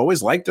always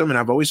liked him, and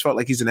I've always felt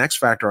like he's an X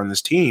factor on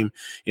this team.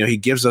 He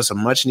gives us a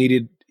much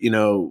needed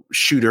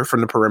shooter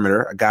from the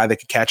perimeter, a guy that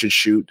can catch and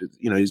shoot.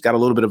 He's got a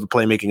little bit of a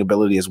playmaking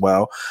ability as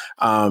well.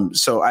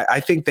 So I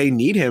think they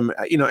need him,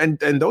 and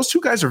those two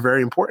guys are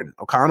very important,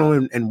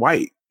 O'Connell and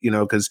White,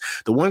 because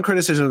the one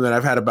criticism that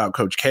I've had about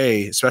Coach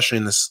K, especially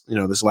in this,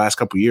 this last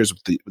couple of years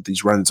with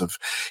these runs of,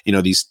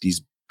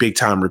 these big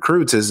time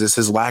recruits is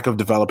his lack of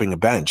developing a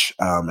bench.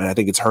 And I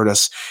think it's hurt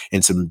us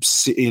in some,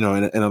 in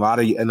a lot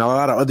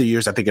of other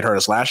years. I think it hurt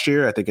us last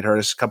year. I think it hurt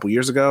us a couple of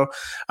years ago.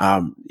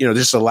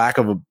 Just a lack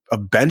of a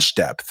bench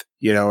depth,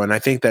 and I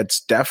think that's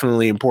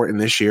definitely important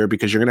this year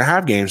because you're going to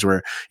have games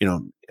where,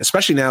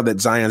 especially now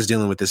that Zion's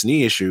dealing with this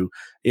knee issue,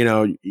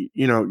 even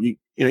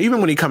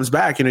when he comes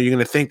back, you're going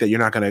to think that you're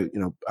not going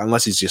to,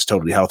 unless he's just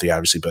totally healthy,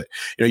 obviously, but,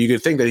 you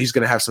could think that he's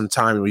going to have some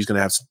time where he's going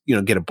to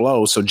have, get a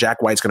blow. So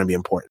Jack White's going to be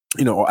important.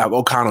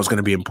 O'Connell's going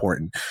to be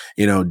important.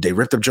 They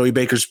ripped up Joey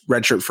Baker's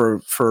red shirt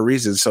for a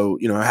reason. So,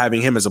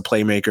 having him as a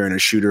playmaker and a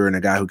shooter and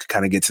a guy who can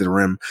kind of get to the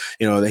rim,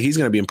 that he's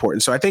going to be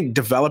important. So I think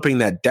developing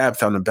that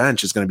depth on the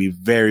bench is going to be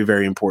very,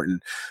 very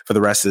important for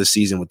the rest of the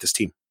season with this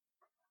team.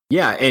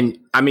 Yeah, and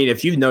I mean,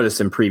 if you've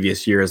noticed in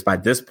previous years, by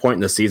this point in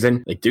the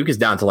season, Duke is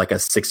down to a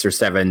 6 or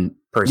 7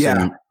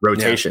 person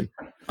rotation.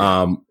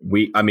 Yeah.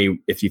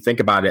 If you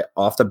think about it,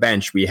 off the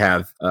bench, we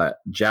have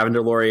Javin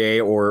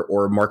DeLaurier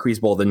or Marquise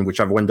Bolden,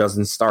 whichever one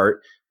doesn't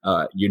start.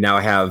 You now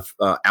have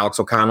Alex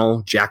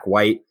O'Connell, Jack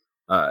White,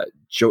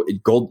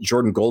 Jordan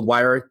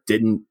Goldwire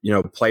didn't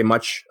play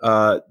much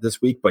this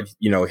week, but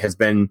has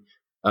been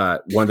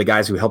one of the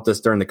guys who helped us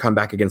during the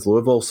comeback against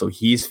Louisville, so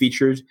he's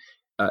featured.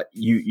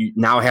 You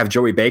now have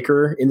Joey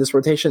Baker in this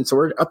rotation. So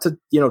we're up to,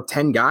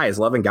 10 guys,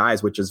 11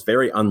 guys, which is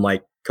very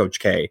unlike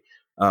Coach K.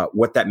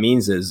 What that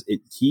means is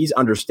he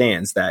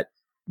understands that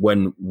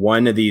when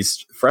one of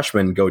these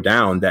freshmen go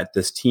down, that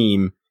this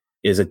team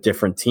is a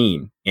different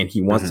team. And he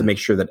wants to make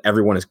sure that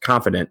everyone is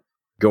confident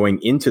going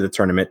into the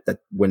tournament, that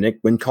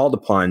when called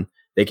upon,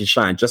 they can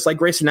shine. Just like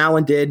Grayson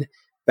Allen did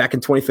back in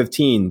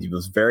 2015. He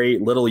was very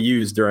little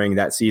used during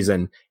that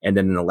season. And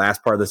then in the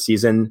last part of the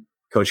season,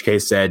 Coach K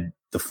said,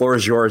 the floor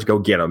is yours, go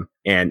get him.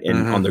 And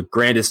on the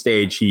grandest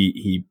stage,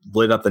 he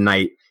lit up the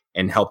night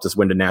and helped us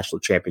win the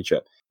national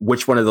championship.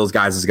 Which one of those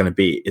guys is going to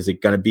be? Is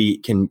it going to be,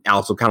 can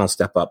Alex O'Connell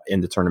step up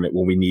in the tournament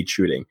when we need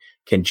shooting?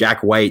 Can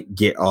Jack White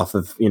get off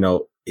of,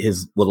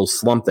 his little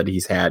slump that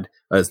he's had?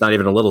 It's not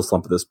even a little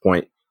slump at this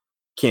point.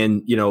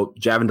 Can,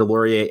 Javin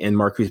DeLaurier and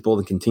Marquise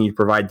Bolden continue to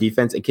provide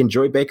defense? And can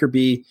Joey Baker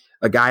be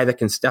a guy that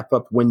can step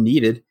up when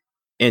needed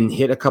and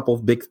hit a couple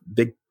of big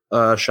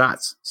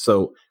shots?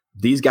 So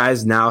these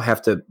guys now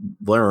have to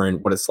learn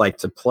what it's like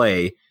to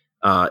play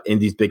in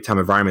these big time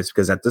environments,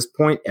 because at this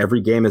point, every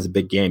game is a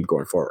big game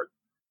going forward.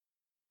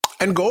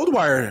 And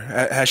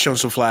Goldwire has shown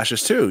some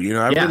flashes too.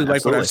 I really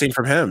like what I've seen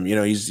from him.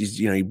 He's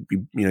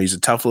a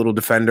tough little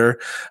defender.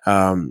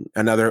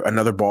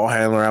 Another ball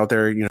handler out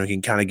there. He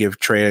can kind of give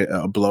Trey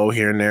a blow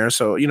here and there.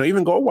 So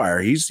even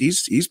Goldwire,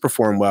 he's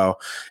performed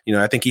well.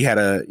 I think he had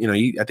I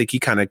think he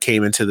kind of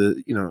came into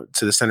the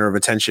to the center of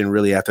attention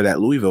really after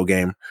that Louisville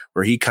game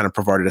where he kind of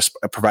provided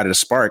a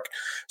spark.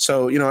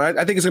 So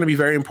I think it's going to be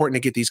very important to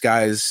get these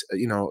guys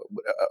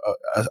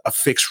a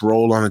fixed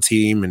role on the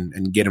team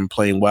and get them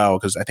playing well,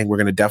 because I think we're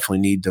going to definitely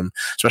need them,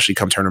 especially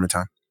come tournament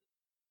time.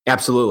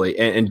 Absolutely.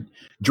 And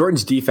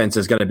Jordan's defense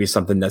is going to be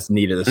something that's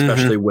needed,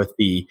 especially with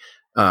the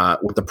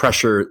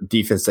pressure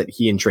defense that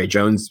he and Trey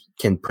Jones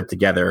can put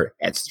together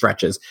at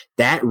stretches.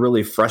 That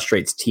really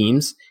frustrates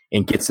teams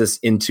and gets us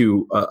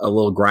into a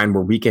little grind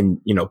where we can,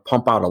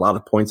 pump out a lot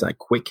of points in a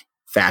quick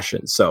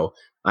fashion. So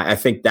I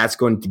think that's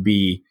going to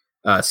be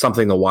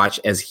something to watch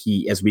as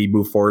we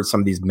move forward some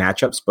of these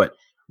matchups. But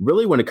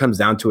really, when it comes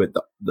down to it,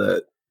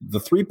 the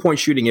 3-point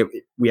shooting,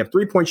 we have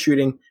 3-point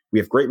shooting, we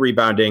have great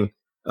rebounding,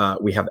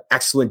 we have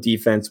excellent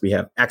defense, we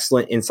have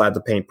excellent inside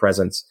the paint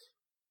presence.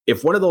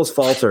 If one of those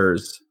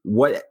falters,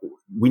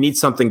 we need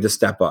something to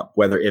step up.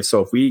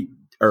 If we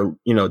are,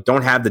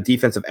 don't have the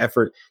defensive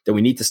effort, then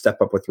we need to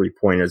step up with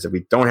 3-pointers. If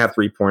we don't have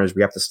 3-pointers,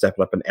 we have to step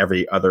it up in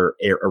every other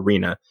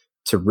arena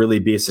to really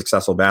be a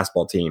successful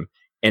basketball team.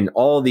 And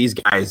all of these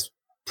guys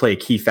play a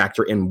key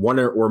factor in one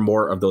or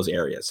more of those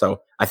areas.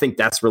 So I think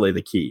that's really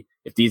the key.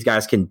 If these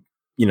guys can,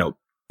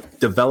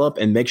 develop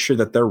and make sure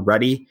that they're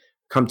ready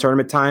come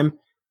tournament time,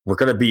 we're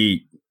going to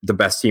be the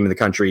best team in the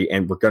country,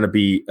 and we're going to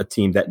be a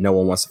team that no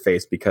one wants to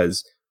face,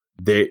 because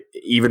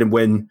even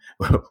when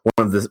one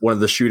of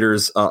the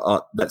shooters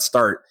that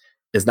start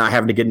is not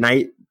having a good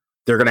night,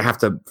 they're going to have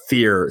to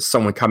fear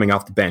someone coming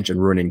off the bench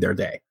and ruining their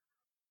day.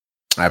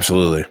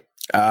 Absolutely.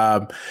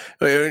 Where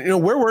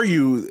were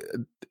you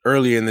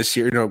early in this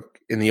year,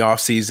 in the off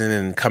season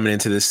and coming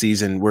into this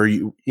season, where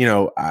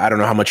I don't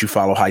know how much you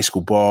follow high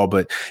school ball,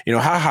 but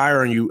how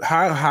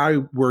high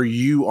were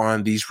you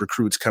on these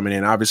recruits coming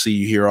in? Obviously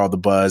you hear all the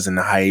buzz and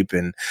the hype,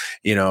 and,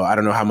 I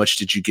don't know how much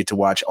did you get to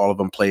watch all of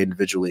them play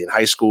individually in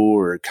high school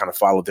or kind of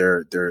follow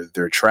their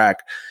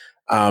track.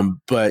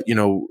 But,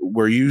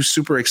 were you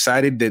super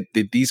excited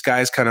that these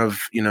guys kind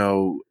of,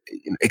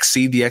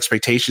 exceed the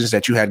expectations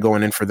that you had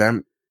going in for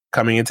them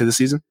coming into the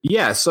season?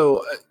 Yeah.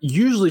 So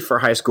usually for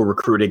high school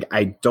recruiting,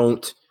 I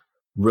don't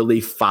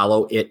really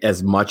follow it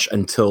as much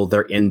until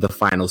they're in the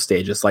final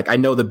stages. Like, I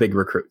know the big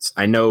recruits,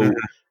 I know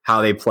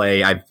how they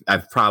play. I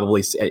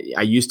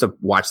used to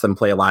watch them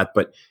play a lot,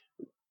 but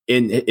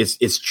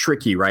it's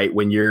tricky, right?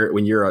 When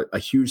you're a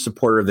huge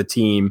supporter of the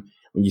team,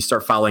 when you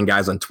start following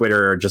guys on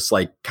Twitter or just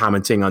like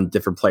commenting on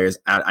different players,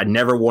 I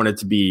never wanted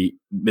to be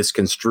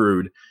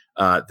misconstrued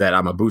that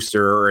I'm a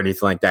booster or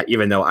anything like that,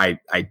 even though I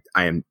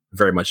am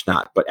very much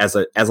not. But as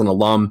an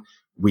alum,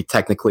 we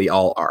technically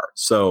all are.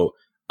 So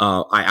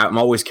I'm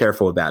always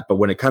careful with that. But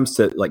when it comes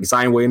to like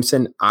Zion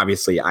Williamson,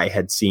 obviously I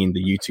had seen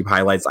the YouTube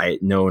highlights. I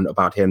had known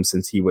about him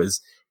since he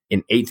was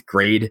in 8th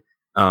grade.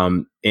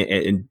 And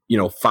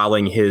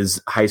following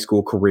his high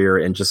school career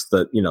and just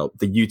the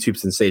YouTube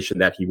sensation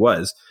that he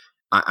was,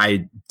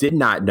 I did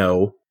not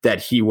know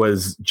that he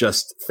was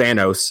just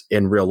Thanos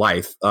in real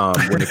life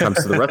when it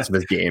comes to the rest of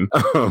his game.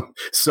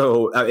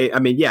 So, I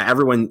mean, yeah,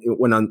 everyone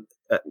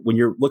when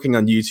you're looking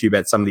on YouTube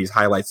at some of these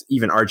highlights,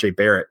 even RJ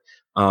Barrett,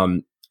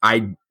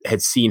 I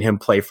had seen him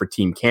play for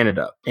Team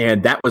Canada.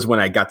 And that was when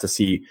I got to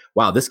see,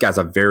 wow, this guy's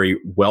a very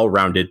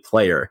well-rounded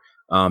player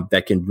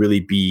that can really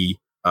be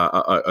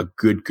a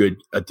good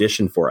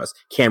addition for us.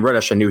 Cam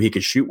Reddish, I knew he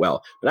could shoot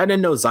well, but I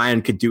didn't know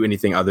Zion could do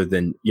anything other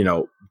than,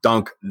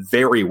 dunk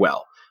very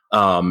well.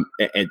 And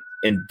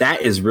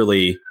that is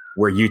really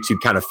where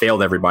YouTube kind of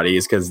failed everybody,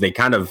 is because they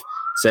kind of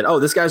said, oh,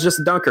 this guy's just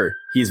a dunker.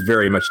 He's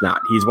very much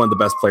not. He's one of the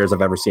best players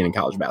I've ever seen in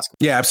college basketball.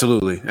 Yeah,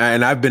 absolutely.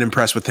 And I've been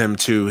impressed with him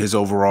too, his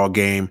overall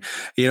game,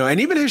 and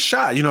even his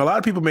shot. A lot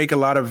of people make a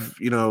lot of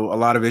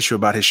issue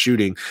about his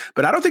shooting,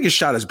 but I don't think his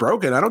shot is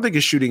broken. I don't think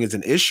his shooting is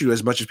an issue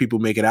as much as people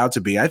make it out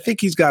to be. I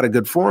think he's got a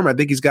good form. I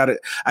think he's got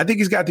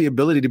the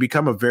ability to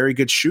become a very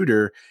good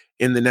shooter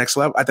in the next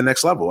level, at the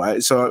next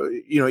level. So,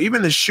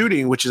 even the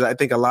shooting, which is, I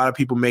think a lot of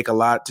people make a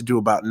lot to do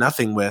about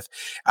nothing with,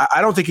 I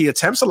don't think he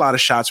attempts a lot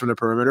of shots from the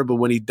perimeter, but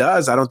when he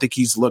does, I don't think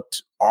he's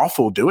looked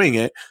awful doing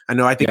it.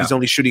 I think he's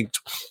only shooting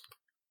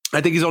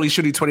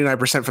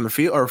 29% from the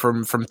field or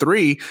from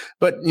three,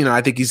 but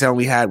I think he's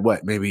only had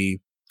maybe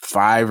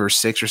 5 or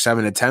 6 or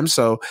 7 attempts.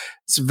 So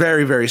it's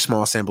very, very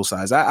small sample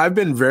size. I've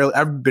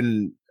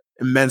been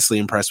immensely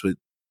impressed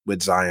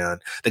with Zion.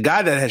 The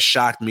guy that has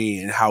shocked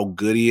me and how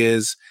good he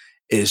is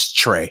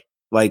Trey.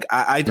 Like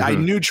I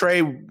knew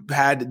Trey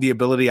had the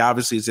ability.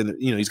 Obviously,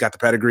 he's got the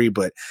pedigree,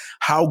 but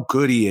how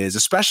good he is,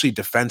 especially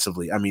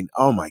defensively. I mean,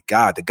 oh my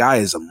God, the guy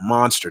is a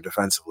monster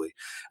defensively.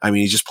 I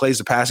mean, he just plays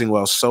the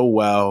passing so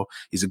well.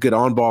 He's a good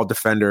on-ball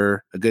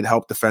defender, a good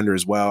help defender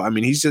as well. I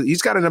mean,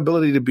 he's got an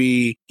ability to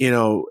be,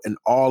 an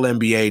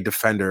all-NBA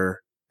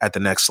defender at the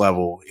next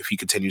level if he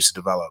continues to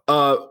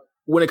develop.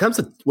 When it comes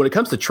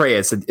to Trey,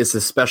 it's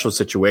a special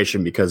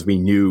situation because we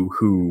knew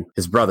who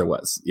his brother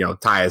was.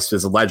 Tyus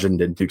is a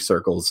legend in Duke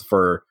circles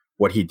for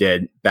what he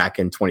did back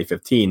in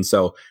 2015.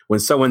 So when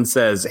someone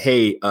says,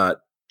 "Hey,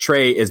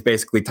 Trey is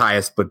basically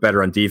Tyus but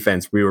better on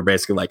defense," we were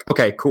basically like,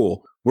 "Okay,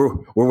 cool. We're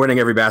winning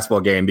every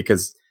basketball game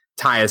because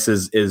Tyus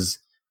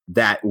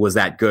was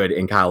that good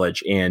in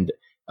college." And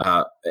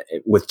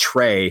with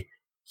Trey,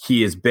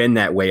 he has been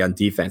that way on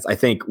defense. I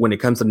think when it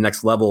comes to the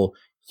next level,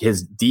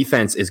 his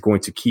defense is going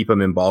to keep him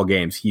in ball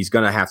games. He's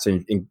going to have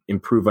to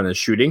improve on his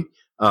shooting,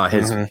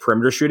 his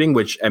perimeter shooting,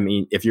 which, I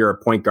mean, if you're a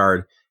point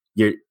guard,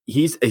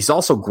 he's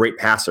also a great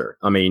passer.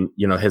 I mean,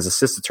 his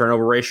assist to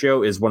turnover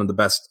ratio is one of the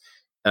best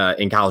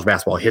in college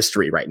basketball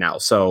history right now.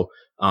 So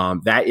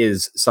that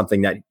is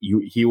something that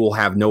he will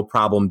have no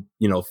problem,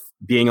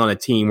 being on a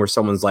team where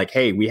someone's like,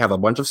 hey, we have a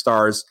bunch of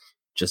stars,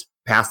 just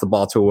pass the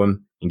ball to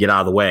him and get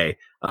out of the way.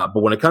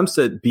 But when it comes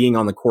to being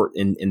on the court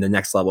in the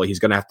next level, he's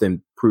going to have to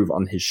improve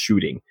on his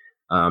shooting.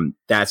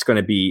 That's going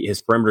to be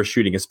his perimeter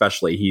shooting,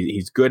 especially.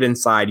 He's good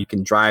inside. He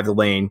can drive the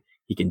lane.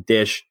 He can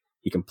dish.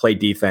 He can play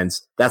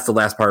defense. That's the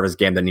last part of his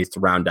game that needs to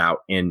round out.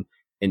 And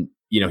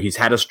he's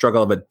had a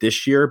struggle of it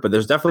this year, but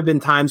there's definitely been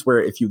times where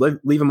if you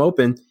leave him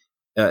open,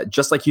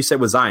 just like you said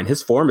with Zion,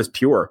 his form is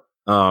pure.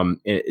 Some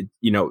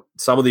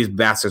of these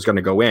baskets are going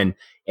to go in.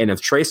 And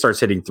if Trey starts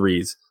hitting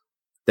threes,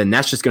 then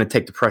that's just going to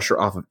take the pressure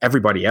off of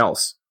everybody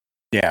else.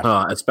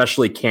 Yeah.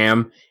 Especially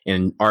Cam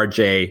and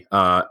RJ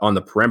on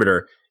the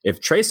perimeter. If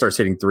Trey starts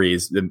hitting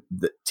threes,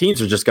 the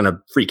teams are just going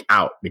to freak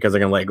out because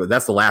they're going to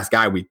that's the last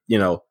guy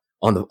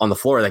on the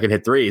floor that can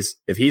hit threes.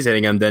 If he's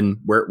hitting them, then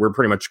we're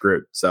pretty much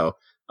screwed. So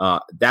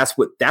that's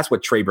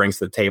what Trey brings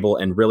to the table.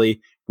 And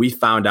really, we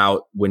found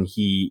out when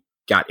he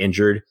got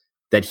injured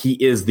that he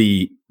is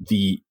the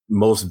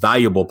most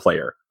valuable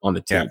player on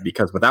the team,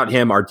 because without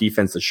him, our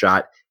defense is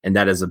shot, and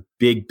that is a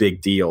big,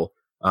 big deal,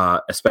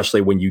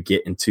 especially when you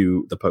get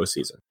into the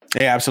postseason.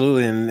 Yeah,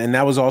 absolutely. And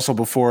that was also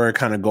before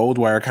kind of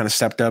Goldwire kind of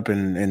stepped up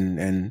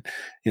and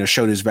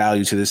showed his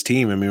value to this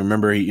team. I mean,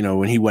 remember,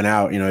 when he went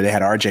out, they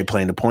had RJ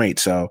playing the point.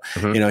 So,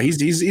 he's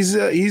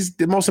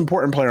the most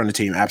important player on the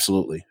team.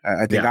 Absolutely.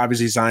 I think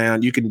obviously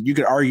Zion, you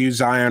could argue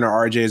Zion or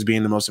RJ as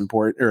being the most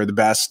important or the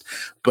best,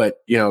 but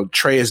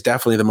Trey is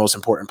definitely the most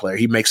important player.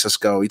 He makes us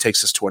go. He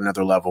takes us to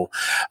another level.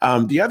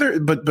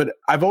 But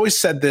I've always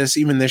said this,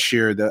 even this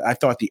year, that I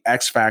thought the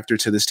X factor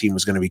to this team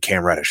was going to be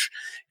Cam Reddish.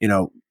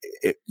 And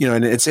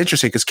it's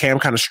interesting because Cam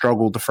kind of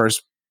struggled the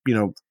first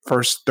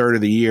third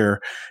of the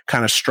year,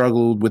 kind of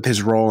struggled with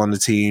his role on the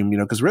team,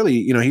 because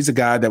really, he's a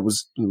guy that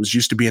was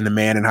used to being the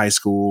man in high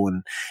school.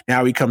 And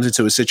now he comes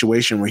into a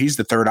situation where he's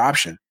the third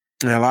option.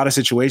 In a lot of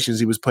situations,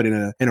 he was put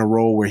in a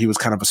role where he was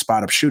kind of a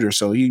spot up shooter.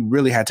 So he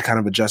really had to kind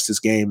of adjust his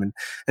game. And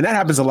that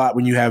happens a lot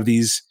when you have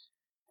these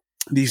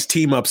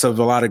team ups of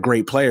a lot of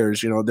great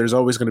players. There's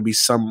always going to be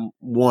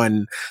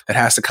someone that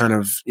has to kind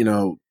of,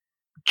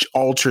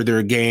 alter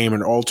their game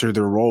and alter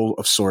their role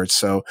of sorts.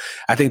 So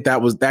I think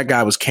that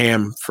guy was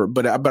Cam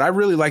but I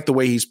really like the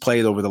way he's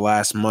played over the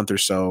last month or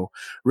so,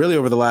 really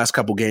over the last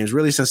couple games,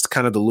 really since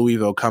kind of the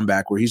Louisville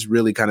comeback, where he's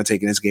really kind of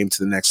taken his game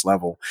to the next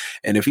level.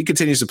 And if he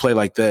continues to play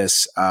like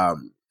this,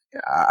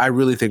 I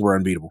really think we're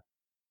unbeatable.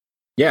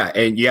 Yeah.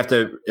 And you have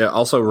to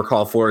also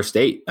recall Florida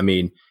State. I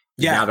mean,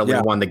 not only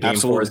won the game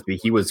for us, but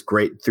he was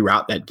great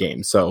throughout that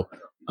game. So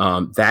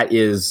that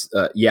is,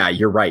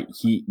 you're right.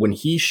 When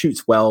he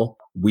shoots well,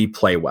 we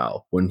play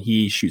well. When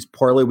he shoots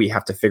poorly, we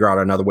have to figure out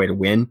another way to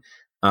win.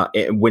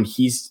 And when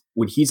he's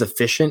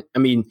efficient, I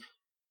mean,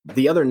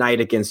 the other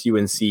night against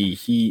UNC,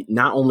 he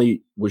not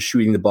only was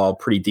shooting the ball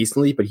pretty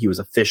decently, but he was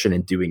efficient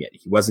in doing it.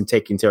 He wasn't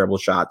taking terrible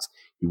shots.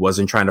 He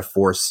wasn't trying to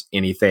force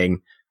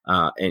anything.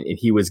 And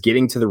he was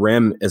getting to the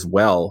rim as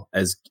well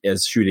as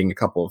shooting a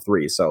couple of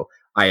threes. So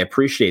I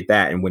appreciate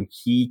that. And when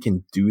he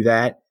can do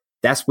that,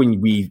 that's when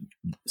we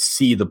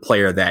see the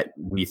player that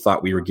we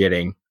thought we were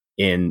getting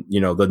in,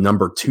 the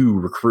number 2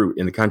 recruit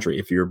in the country.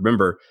 If you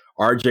remember,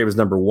 RJ was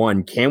number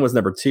 1, Cam was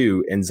number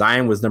 2, and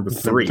Zion was number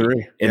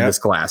 3 in this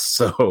class.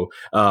 So,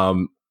 I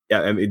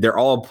mean, they're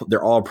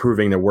all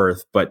proving their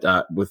worth. But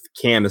with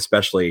Cam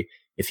especially,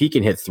 if he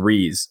can hit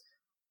threes,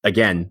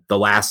 again, the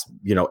last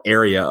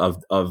area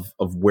of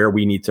where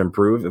we need to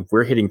improve. If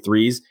we're hitting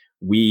threes,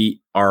 we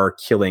are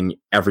killing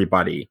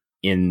everybody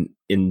in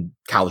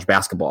college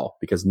basketball,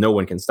 because no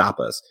one can stop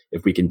us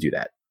if we can do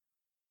that.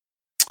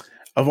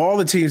 Of all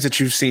the teams that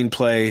you've seen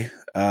play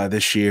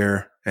this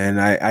year, and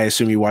I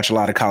assume you watch a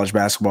lot of college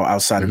basketball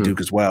outside of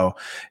Duke as well,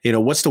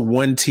 what's the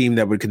one team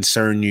that would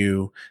concern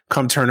you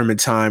come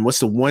tournament time? What's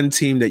the one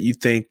team that you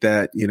think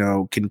that,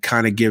 can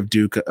kind of give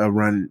Duke a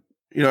run?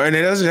 And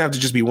it doesn't have to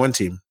just be one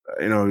team,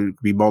 it could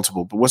be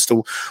multiple, but what's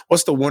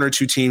the one or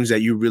two teams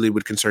that you really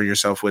would concern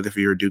yourself with if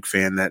you're a Duke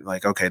fan, that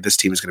like, okay, this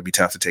team is going to be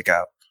tough to take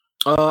out?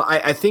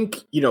 I think,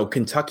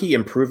 Kentucky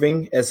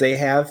improving as they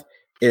have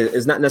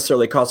is not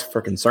necessarily cause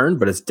for concern,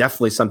 but it's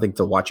definitely something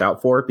to watch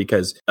out for,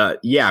 because,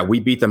 we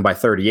beat them by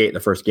 38 the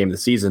first game of the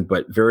season,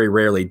 but very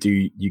rarely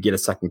do you get a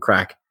second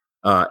crack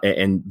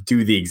and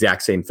do the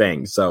exact same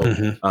thing. So,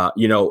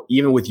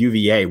 even with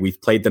UVA,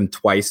 we've played them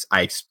twice.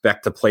 I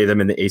expect to play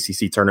them in the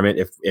ACC tournament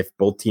if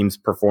both teams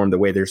perform the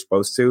way they're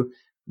supposed to.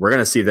 We're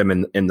going to see them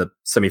in the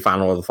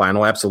semifinal or the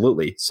final.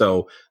 Absolutely.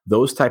 So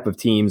those type of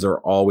teams are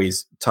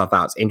always tough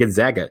outs. And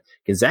Gonzaga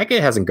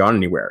hasn't gone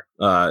anywhere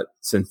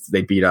since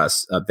they beat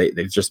us.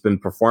 They've just been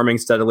performing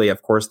steadily.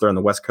 Of course, they're on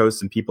the West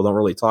Coast and people don't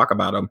really talk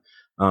about them.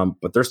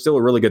 But they're still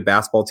a really good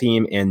basketball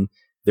team, and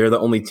they're the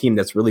only team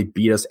that's really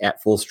beat us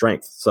at full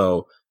strength.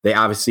 So they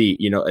obviously,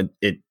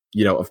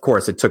 of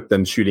course, it took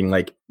them shooting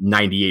like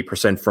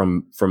 98%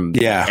 from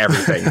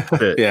everything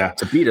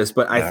to beat us.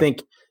 But I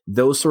think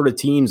those sort of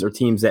teams are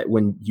teams that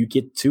when you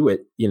get to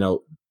it,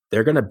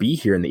 they're going to be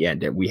here in the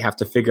end, and we have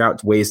to figure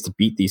out ways to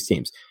beat these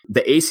teams.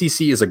 The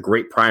ACC is a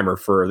great primer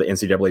for the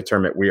NCAA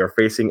tournament. We are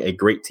facing a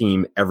great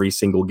team every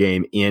single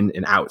game in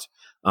and out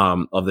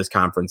of this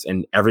conference,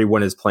 and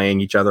everyone is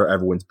playing each other.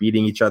 Everyone's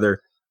beating each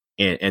other,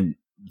 and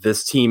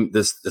this team,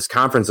 this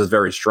conference is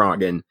very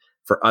strong. And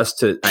for us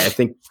to, I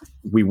think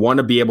we want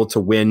to be able to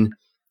win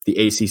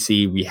the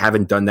ACC. We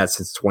haven't done that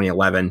since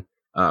 2011.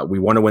 We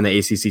want to win the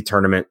ACC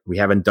tournament. We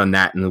haven't done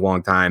that in a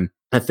long time.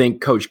 I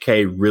think Coach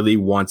K really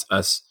wants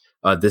us,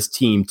 this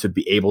team, to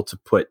be able to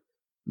put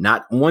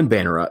not one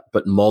banner up,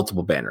 but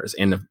multiple banners.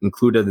 And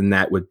included in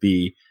that would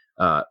be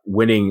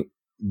winning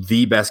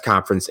the best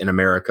conference in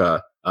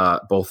America,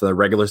 both in the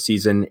regular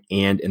season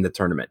and in the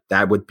tournament.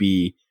 That would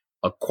be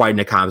quite an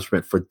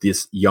accomplishment for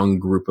this young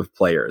group of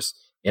players.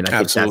 And I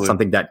think that's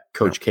something that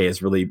Coach K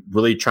is really,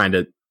 really trying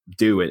to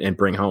do and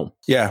bring home.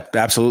 Yeah,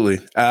 absolutely.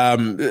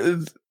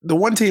 The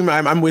one team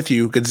I'm with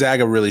you,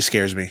 Gonzaga really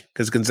scares me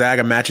because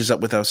Gonzaga matches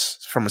up with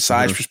us from a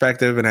size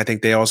perspective, and I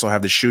think they also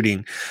have the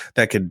shooting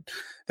that could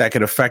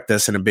affect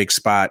us in a big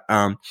spot.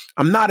 I'm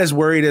not as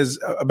worried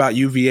about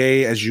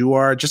UVA as you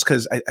are, just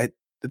because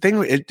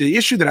the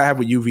issue that I have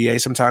with UVA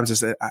sometimes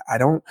is that I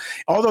don't,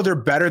 although they're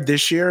better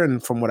this year,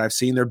 and from what I've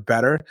seen, they're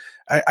better.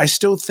 I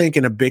still think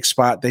in a big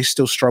spot, they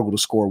still struggle to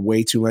score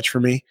way too much for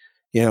me.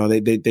 You know,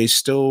 they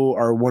still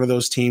are one of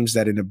those teams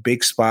that in a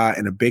big spot,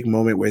 in a big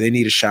moment where they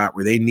need a shot,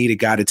 where they need a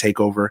guy to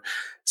take over,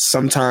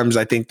 sometimes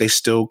I think they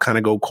still kind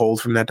of go cold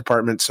from that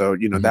department. So,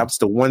 that's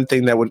the one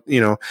thing that would,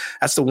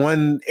 that's the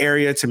one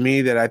area to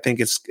me that I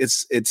think it's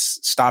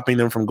stopping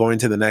them from going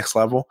to the next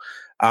level.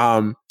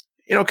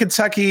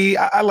 Kentucky,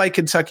 I like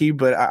Kentucky,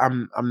 but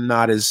I'm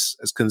not as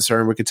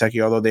concerned with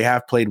Kentucky, although they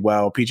have played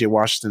well. PJ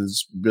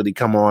Washington's really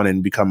come on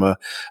and become a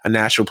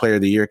National Player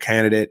of the Year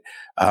candidate.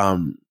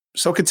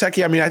 So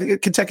Kentucky, I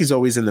think Kentucky's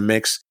always in the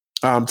mix.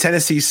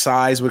 Tennessee's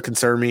size would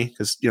concern me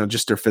because,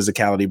 just their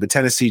physicality, but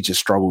Tennessee just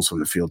struggles from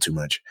the field too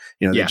much.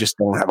 They just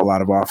don't have a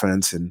lot of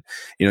offense, and,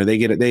 they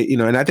get it.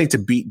 And I think to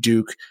beat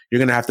Duke, you're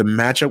going to have to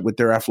match up with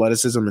their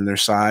athleticism and their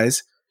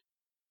size.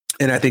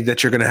 And I think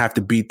that you're going to have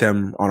to beat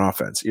them on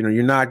offense.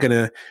 You're not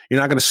going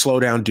to slow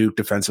down Duke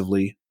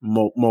defensively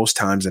most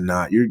times and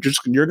not. You're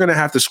going to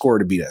have to score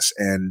to beat us.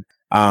 And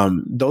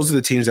those are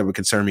the teams that would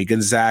concern me.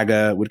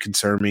 Gonzaga would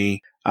concern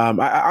me.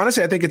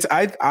 Honestly, I think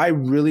I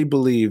really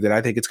believe that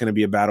I think it's going to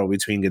be a battle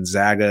between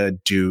Gonzaga,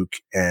 Duke,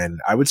 and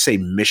I would say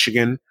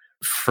Michigan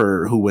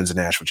for who wins the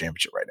national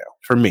championship right now.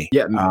 For me,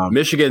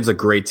 Michigan's a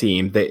great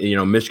team.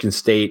 Michigan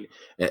State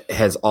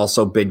has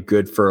also been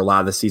good for a lot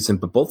of the season,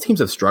 but both teams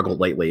have struggled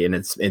lately, and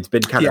it's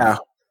been kind of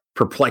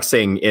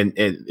perplexing. And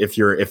if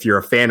you're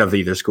a fan of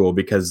either school,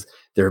 because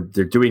they're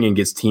doing it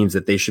against teams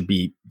that they should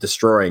be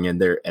destroying,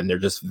 and they're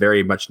just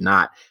very much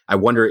not. I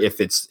wonder if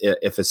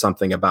it's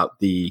something about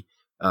the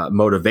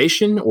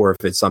motivation, or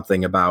if it's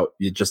something about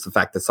just the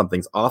fact that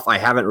something's off. I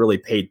haven't really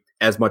paid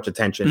as much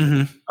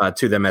attention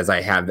to them as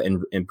I have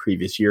in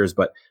previous years,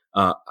 but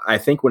I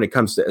think when it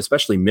comes to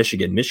especially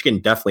Michigan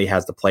definitely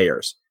has the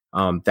players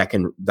that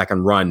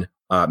can run,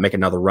 make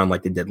another run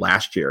like they did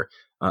last year.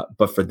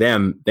 But for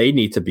them, they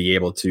need to be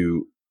able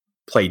to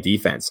play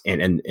defense,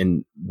 and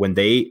when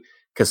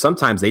because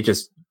sometimes they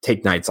just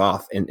take nights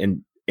off,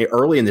 and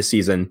early in the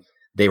season,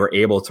 they were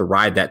able to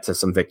ride that to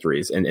some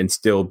victories and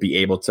still be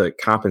able to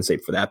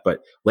compensate for that.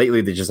 But lately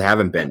they just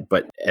haven't been.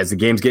 But as the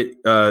games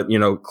get,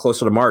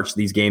 closer to March,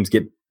 these games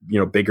get,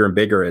 bigger and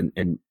bigger.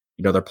 And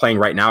they're playing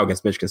right now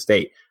against Michigan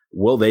State.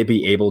 Will they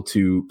be able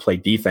to play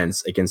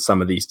defense against some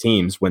of these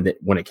teams when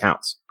it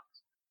counts?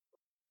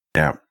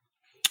 Yeah.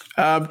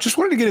 Just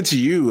wanted to get into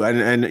you.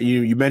 And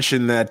you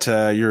mentioned that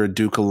you're a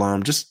Duke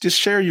alum. Just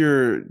share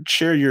your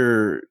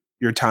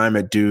time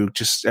at Duke,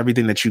 just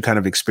everything that you kind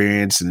of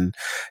experienced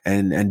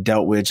and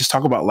dealt with. Just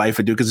talk about life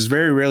at Duke, because it's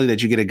very rarely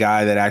that you get a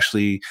guy that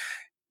actually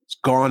has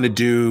gone to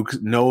Duke,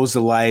 knows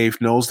the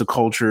life, knows the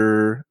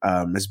culture,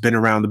 has been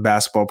around the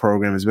basketball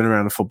program, has been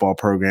around the football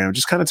program.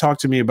 Just kind of talk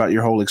to me about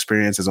your whole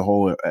experience as a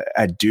whole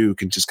at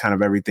Duke, and just kind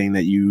of everything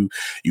that you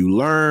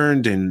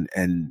learned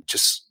and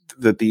just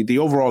the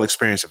overall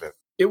experience of it.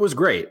 It was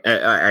great.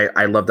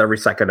 I loved every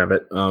second of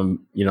it.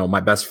 My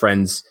best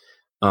friends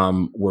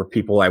were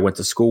people I went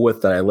to school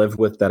with, that I lived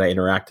with, that I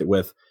interacted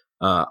with.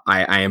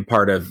 I am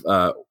part of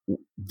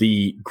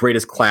the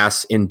greatest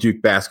class in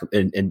Duke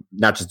basketball, and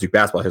not just Duke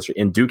basketball history,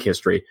 in Duke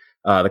history,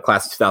 the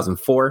class of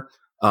 2004.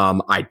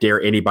 I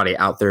dare anybody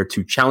out there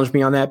to challenge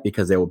me on that,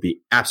 because they will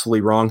be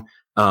absolutely wrong.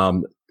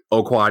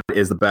 Oquad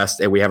is the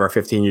best, and we have our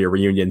 15-year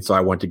reunion, so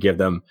I want to give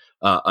them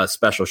a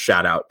special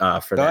shout out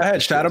for that. Go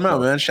ahead, shout them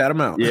out, man. Shout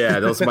them out. Yeah,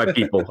 those are my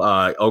people,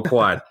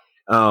 Oquad.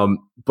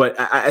 But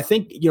I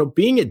think,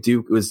 being at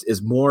Duke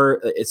is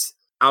more,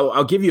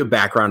 I'll give you a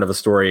background of a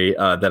story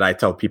that I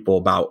tell people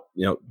about,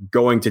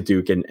 going to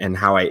Duke and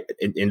how I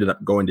ended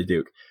up going to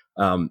Duke.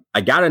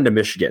 I got into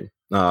Michigan,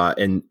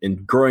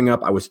 and growing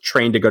up, I was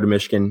trained to go to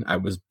Michigan. I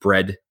was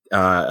bred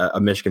a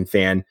Michigan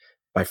fan.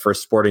 My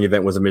first sporting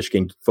event was a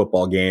Michigan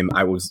football game.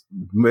 I was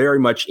very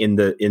much in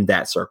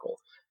that circle.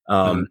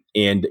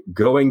 And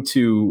going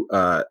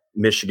to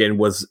Michigan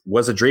was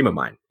a dream of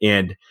mine.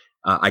 And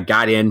I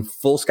got in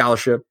full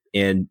scholarship,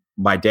 and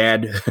my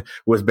dad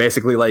was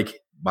basically like,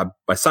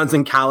 my son's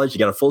in college. You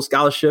got a full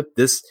scholarship.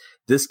 This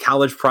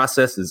college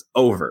process is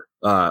over.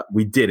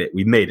 We did it.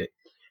 We made it.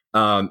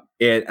 And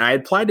I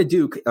applied to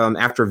Duke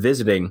after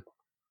visiting.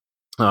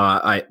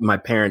 My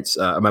parents,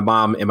 my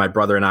mom and my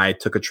brother and I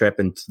took a trip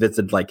and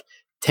visited like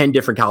 10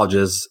 different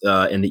colleges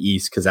in the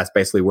East, because that's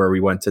basically where we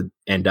went to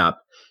end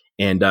up.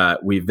 And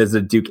we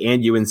visited Duke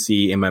and UNC,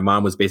 and my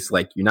mom was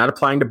basically like, you're not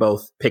applying to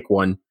both, pick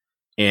one.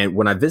 And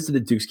when I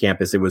visited Duke's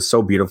campus, it was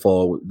so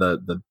beautiful.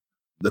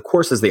 The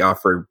courses they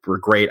offered were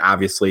great.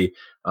 Obviously,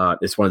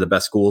 it's one of the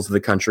best schools in the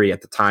country.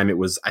 At the time,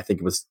 I think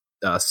it was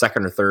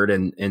second or third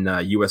in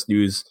U.S.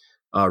 News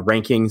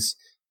rankings.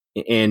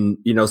 And,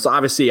 so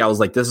obviously I was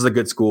like, this is a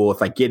good school.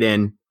 If I get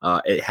in,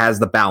 it has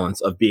the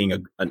balance of being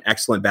an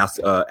excellent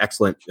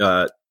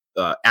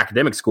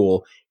academic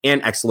school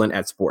and excellent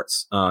at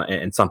sports,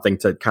 and something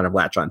to kind of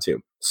latch onto.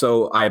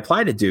 So I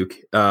applied to Duke.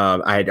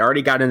 I had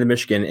already got into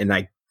Michigan, and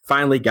I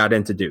finally got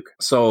into Duke.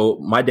 So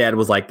my dad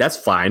was like, that's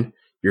fine.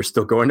 You're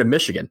still going to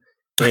Michigan.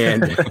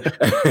 And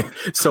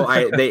so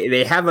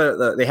they have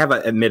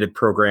an admitted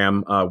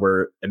program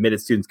where admitted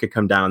students could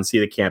come down and see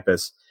the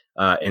campus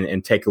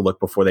and take a look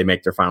before they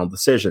make their final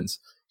decisions.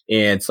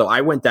 And so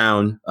I went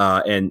down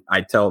and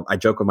I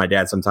joke with my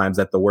dad sometimes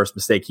that the worst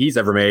mistake he's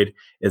ever made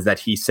is that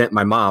he sent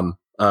my mom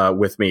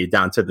with me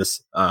down to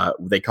this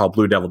they call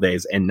Blue Devil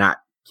Days, and not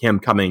him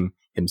coming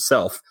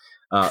himself,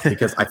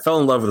 because I fell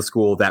in love with the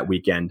school that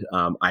weekend.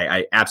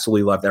 I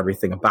absolutely loved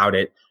everything about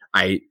it.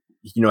 I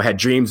had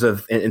dreams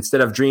of,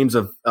 instead of dreams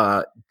of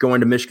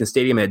going to Michigan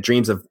Stadium, I had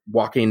dreams of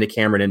walking into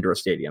Cameron Indoor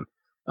Stadium.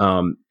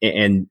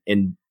 And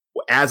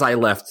as I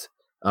left,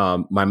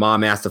 my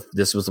mom asked if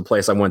this was the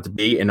place I wanted to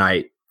be, and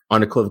I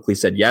unequivocally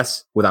said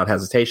yes without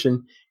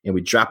hesitation. And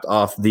we dropped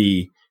off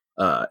the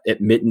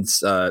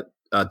admittance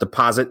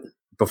deposit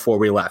before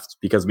we left,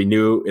 because we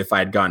knew if I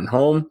had gotten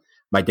home,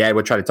 my dad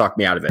would try to talk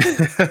me out of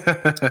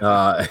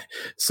it.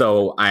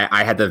 So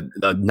I had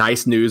the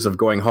nice news of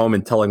going home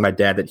and telling my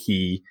dad that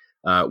he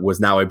was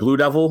now a Blue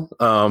Devil,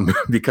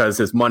 because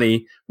his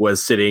money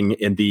was sitting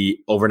in the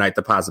overnight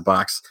deposit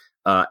box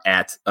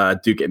at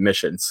Duke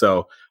admissions.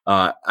 So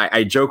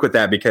I joke with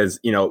that because,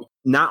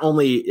 not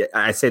only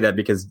I say that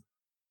because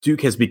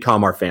Duke has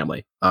become our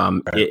family.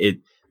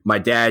 My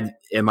dad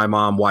and my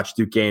mom watch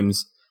Duke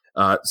games.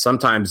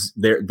 Sometimes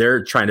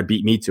they're trying to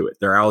beat me to it.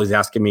 They're always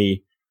asking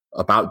me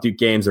about Duke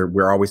games, or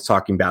we're always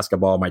talking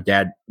basketball. My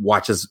dad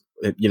watches,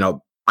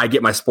 I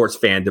get my sports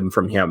fandom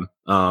from him.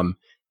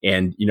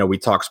 And, we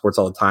talk sports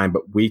all the time,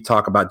 but we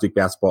talk about Duke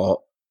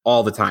basketball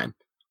all the time.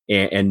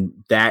 And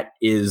that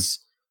is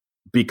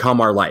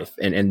become our life.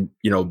 And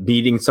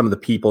meeting some of the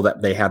people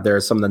that they have there,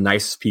 some of the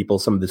nicest people,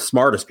 some of the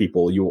smartest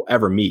people you will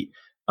ever meet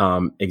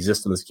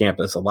exist on this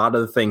campus. A lot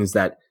of the things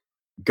that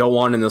go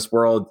on in this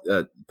world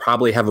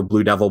probably have a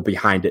Blue Devil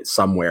behind it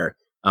somewhere,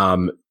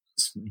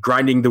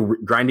 grinding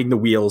the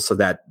wheels so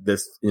that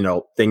this,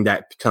 thing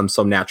that becomes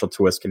so natural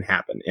to us can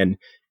happen.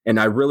 And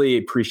I really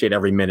appreciate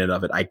every minute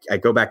of it. I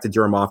go back to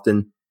Durham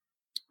often.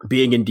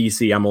 Being in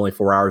DC, I'm only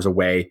 4 hours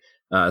away.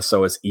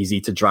 So it's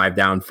easy to drive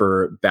down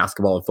for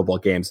basketball and football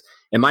games.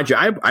 And mind you,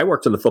 I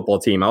worked on the football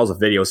team. I was a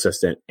video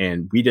assistant,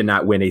 and we did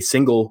not win a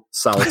single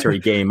solitary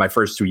game my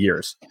first 2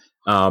 years.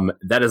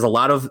 That is a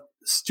lot of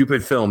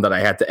stupid film that I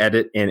had to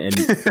edit and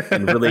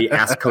really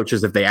ask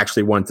coaches if they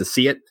actually wanted to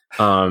see it.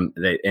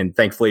 And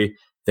thankfully,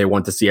 they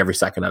want to see every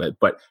second of it.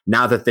 But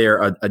now that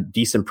they're a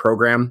decent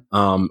program,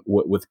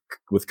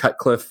 with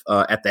Cutcliffe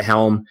at the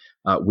helm,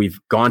 we've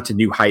gone to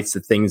new heights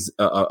of things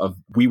of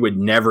we would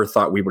never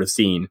thought we would have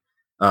seen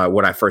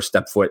when I first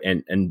stepped foot.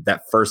 And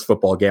that first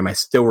football game, I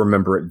still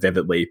remember it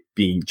vividly,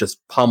 being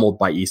just pummeled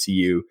by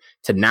ECU,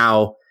 to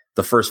now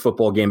the first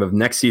football game of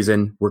next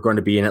season. We're going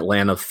to be in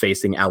Atlanta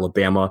facing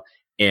Alabama.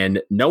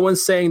 And no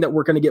one's saying that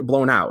we're going to get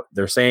blown out.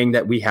 They're saying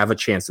that we have a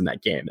chance in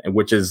that game, and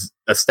which is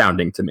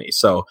astounding to me.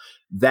 So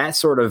that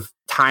sort of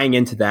tying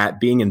into that,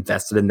 being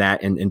invested in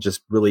that, and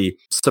just really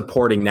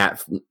supporting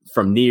that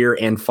from near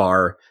and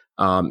far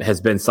has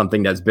been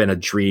something that's been a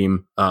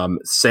dream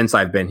since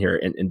I've been here.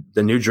 And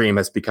the new dream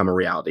has become a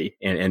reality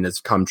and it's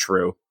come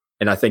true.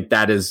 And I think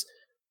that is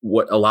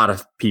what a lot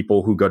of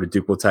people who go to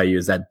Duke will tell you,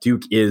 is that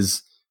Duke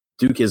is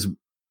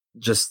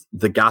just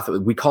the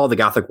Gothic. We call it the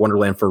Gothic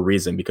Wonderland for a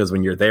reason, because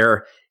when you're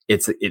there,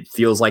 it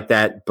feels like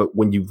that. But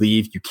when you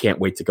leave, you can't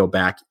wait to go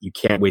back. You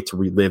can't wait to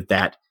relive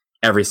that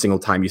every single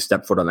time you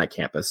step foot on that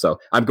campus. So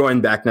I'm going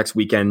back next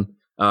weekend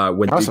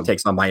when Duke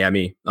takes on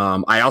Miami.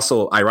 I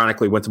also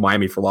ironically went to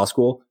Miami for law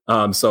school.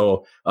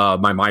 So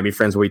my Miami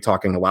friends will be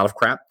talking a lot of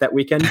crap that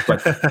weekend,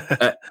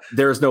 but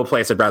there's no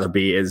place I'd rather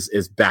be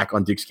is back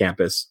on Duke's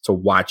campus to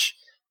watch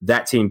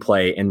that team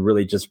play and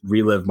really just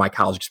relive my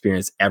college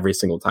experience every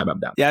single time I'm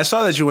down. Yeah, I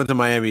saw that you went to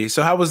Miami.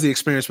 So how was the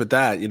experience with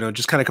that?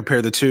 Just kind of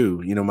compare the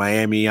two.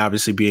 Miami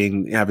obviously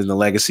having the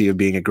legacy of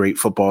being a great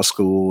football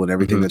school and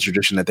everything, the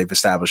tradition that they've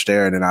established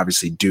there, and then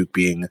obviously Duke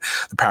being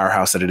the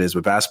powerhouse that it is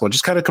with basketball.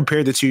 Just kind of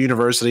compare the two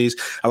universities.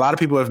 A lot of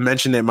people have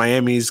mentioned that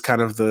Miami's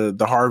kind of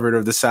the Harvard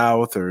of the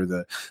South or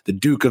the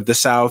Duke of the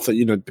South.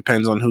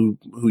 Depends on who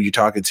you're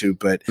talking to,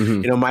 but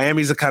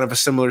Miami's a kind of a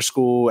similar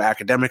school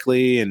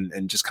academically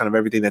and just kind of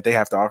everything that they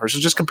have to offer. So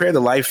just compare the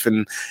life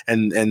and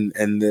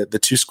the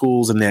two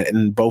schools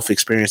and both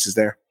experiences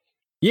there.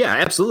 Yeah,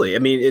 absolutely. I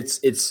mean,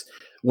 it's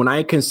when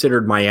I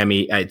considered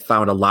Miami, I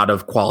found a lot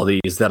of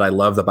qualities that I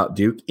loved about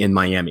Duke in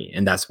Miami,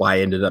 and that's why I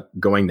ended up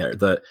going there.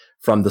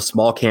 From the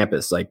small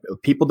campus, like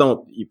people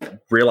don't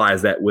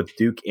realize that with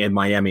Duke and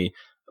Miami,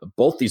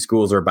 both these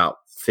schools are about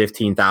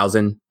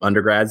 15,000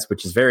 undergrads,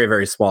 which is very,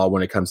 very small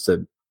when it comes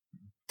to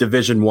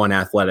Division I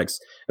athletics.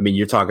 I mean,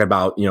 you're talking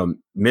about,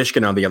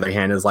 Michigan, on the other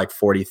hand, is like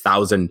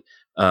 40,000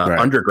 right.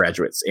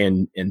 undergraduates.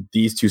 And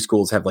these two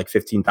schools have like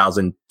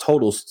 15,000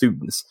 total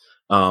students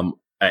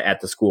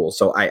at the school.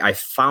 So I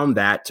found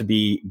that to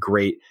be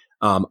great.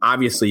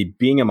 Obviously,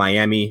 being in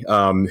Miami,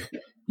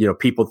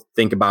 people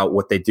think about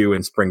what they do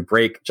in spring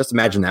break. Just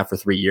imagine that for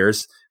 3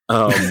 years.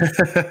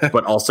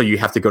 But also you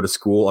have to go to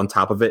school on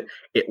top of it.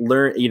 I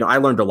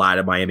learned a lot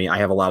in Miami. I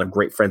have a lot of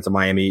great friends in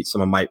Miami.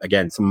 Some of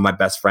my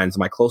best friends,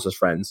 my closest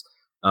friends,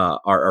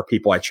 are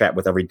people I chat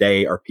with every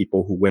day, are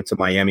people who went to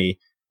Miami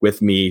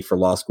with me for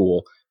law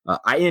school.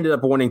 I ended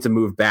up wanting to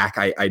move back.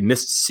 I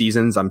missed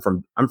seasons. I'm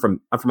from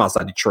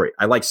outside Detroit.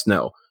 I like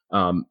snow.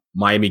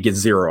 Miami gets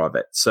zero of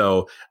it.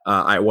 So,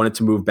 I wanted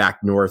to move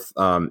back north.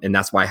 And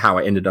that's how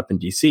I ended up in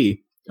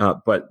DC.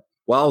 But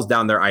while I was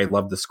down there, I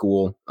loved the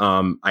school.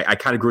 I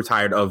kind of grew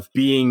tired of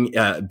being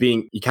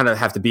you kind of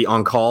have to be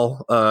on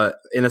call,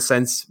 in a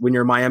sense, when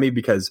you're in Miami,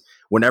 because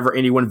whenever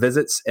anyone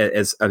visits,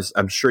 as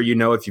I'm sure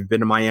if you've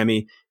been to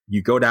Miami,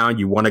 you go down,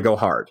 you want to go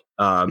hard.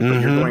 But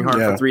you're going hard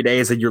for 3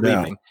 days and you're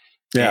leaving.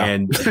 Yeah.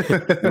 And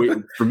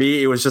for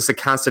me, it was just a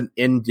constant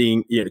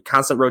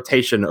constant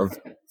rotation of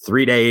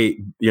 3 day,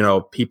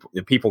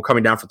 people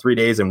coming down for 3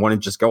 days and wanting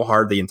to just go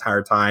hard the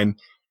entire time.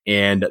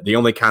 And the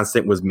only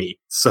constant was me.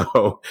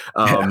 So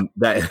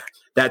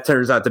that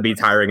turns out to be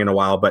tiring in a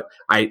while. But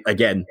I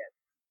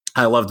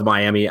loved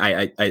Miami.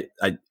 I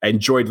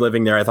enjoyed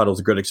living there. I thought it was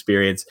a good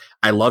experience.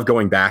 I love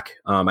going back.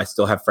 I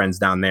still have friends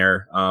down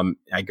there.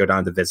 I go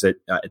down to visit.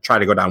 I try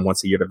to go down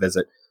once a year to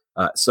visit.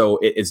 So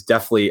it's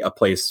definitely a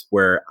place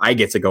where I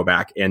get to go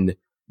back and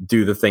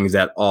do the things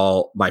that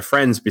all my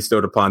friends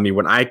bestowed upon me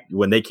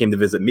when they came to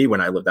visit me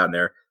when I lived down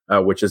there,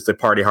 which is to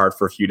party hard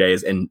for a few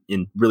days and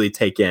really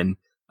take in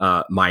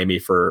Miami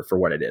for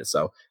what it is.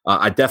 So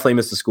I definitely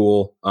miss the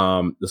school.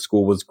 The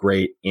school was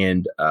great,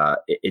 and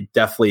it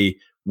definitely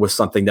was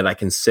something that I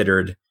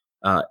considered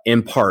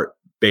in part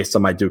based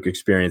on my Duke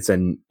experience,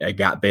 and I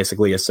got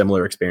basically a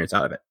similar experience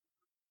out of it.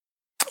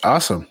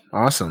 Awesome.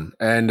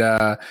 And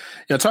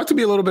talk to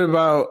me a little bit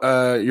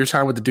about your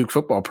time with the Duke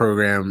football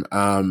program.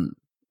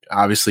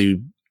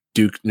 Obviously,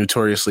 Duke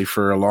notoriously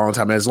for a long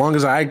time, as long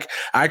as I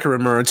can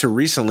remember, until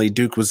recently,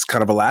 Duke was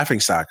kind of a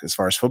laughingstock as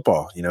far as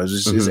football.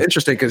 It's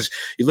interesting because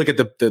you look at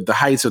the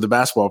heights of the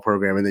basketball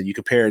program and then you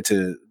compare it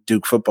to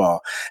Duke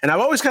football. And I've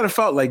always kind of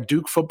felt like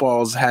Duke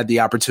football's had the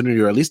opportunity,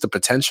 or at least the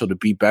potential, to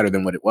be better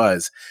than what it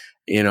was.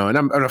 And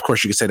of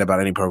course you could say that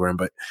about any program,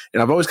 but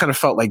I've always kind of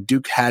felt like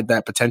Duke had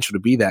that potential to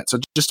be that. So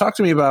just talk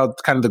to me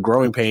about kind of the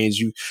growing pains.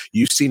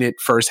 You've seen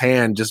it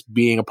firsthand, just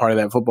being a part of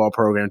that football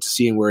program to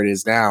seeing where it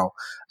is now.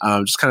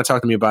 Just kind of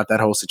talk to me about that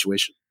whole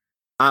situation.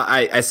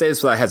 I say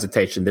this without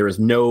hesitation. There is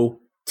no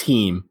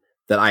team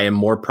that I am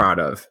more proud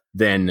of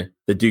than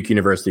the Duke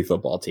University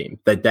football team.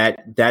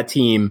 That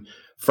team,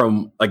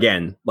 from,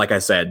 again, like I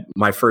said,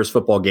 my first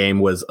football game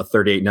was a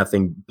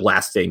 38-0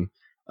 blasting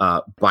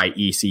by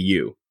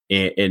ECU.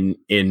 In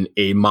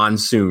a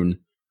monsoon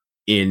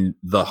in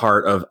the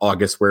heart of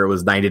August, where it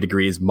was 90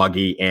 degrees,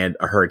 muggy, and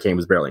a hurricane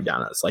was barreling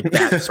down us, like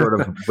that sort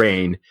of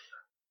rain.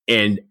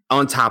 And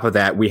on top of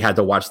that, we had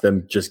to watch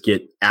them just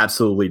get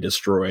absolutely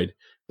destroyed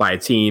by a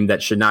team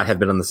that should not have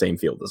been on the same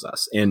field as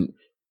us. And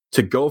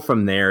to go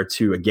from there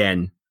to,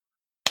 again,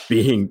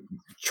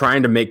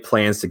 trying to make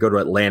plans to go to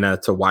Atlanta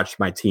to watch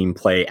my team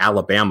play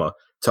Alabama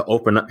to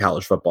open up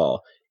college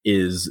football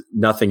is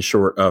nothing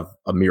short of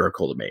a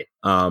miracle to me.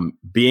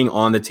 Being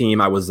on the team,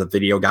 I was a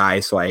video guy,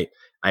 so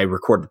I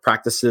recorded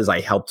practices.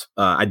 I helped.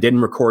 I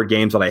didn't record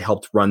games, but I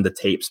helped run the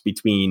tapes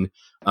between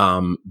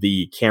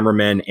the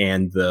cameramen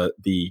and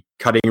the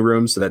cutting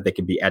room so that they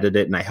could be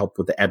edited. And I helped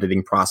with the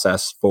editing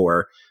process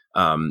for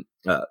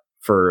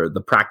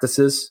the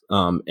practices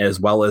as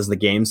well as the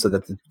games, so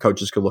that the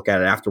coaches could look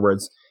at it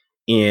afterwards.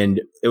 And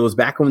it was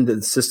back when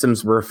the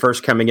systems were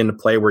first coming into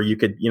play, where you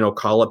could,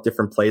 call up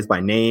different plays by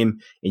name,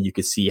 and you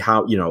could see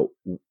how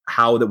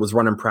that was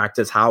running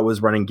practice, how it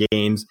was running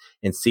games,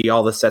 and see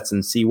all the sets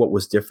and see what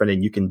was different.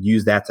 And you can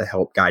use that to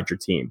help guide your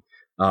team.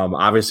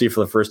 Obviously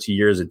for the first 2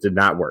 years, it did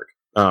not work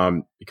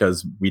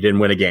because we didn't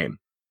win a game.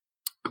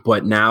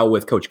 But now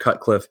with Coach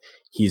Cutcliffe,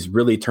 he's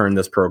really turned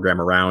this program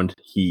around.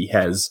 He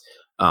has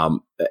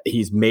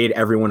he's made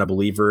everyone a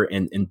believer,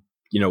 and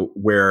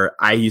where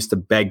I used to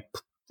beg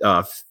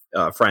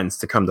friends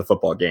to come to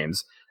football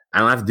games, I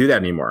don't have to do that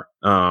anymore.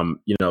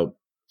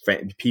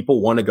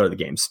 People want to go to the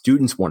games.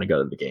 Students want to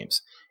go to the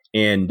games.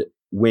 And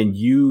when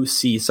you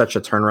see such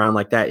a turnaround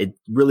like that, it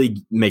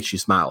really makes you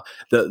smile.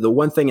 The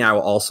one thing I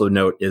will also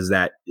note is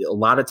that a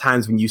lot of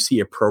times when you see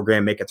a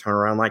program make a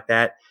turnaround like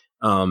that,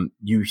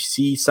 you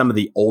see some of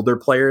the older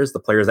players, the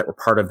players that were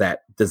part of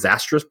that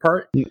disastrous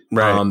part,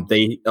 right?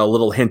 They a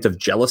little hint of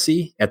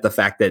jealousy at the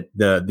fact that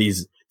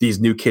these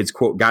new kids,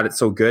 quote, got it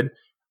so good.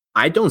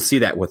 I don't see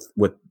that with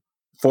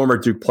former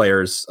Duke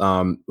players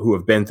who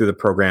have been through the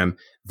program.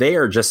 They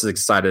are just as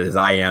excited as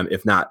I am,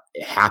 if not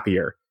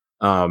happier,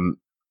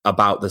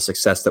 about the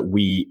success that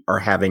we are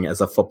having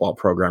as a football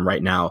program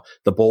right now.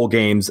 The bowl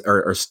games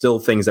are still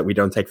things that we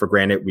don't take for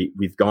granted.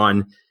 We've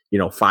gone,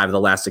 5 of the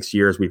last 6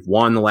 years. We've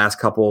won the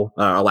last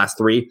last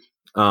 3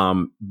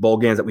 bowl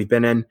games that we've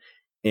been in.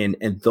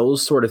 And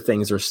those sort of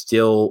things are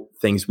still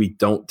things we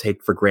don't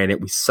take for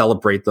granted. We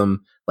celebrate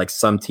them like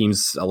some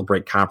teams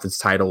celebrate conference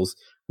titles.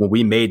 When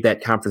we made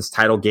that conference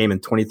title game in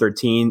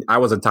 2013, I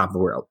was on top of the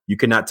world. You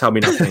could not tell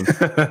me nothing.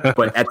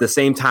 But at the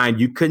same time,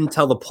 you couldn't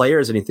tell the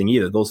players anything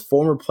either. Those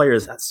former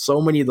players,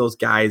 so many of those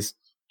guys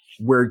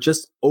were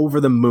just over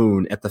the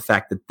moon at the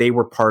fact that they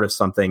were part of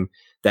something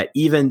that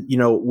even,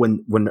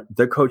 when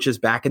the coaches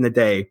back in the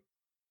day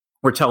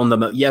were telling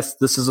them, yes,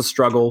 this is a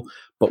struggle,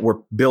 but we're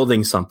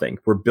building something.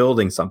 We're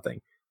building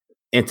something.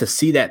 And to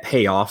see that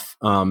pay off,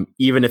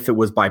 even if it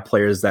was by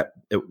players that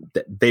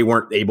they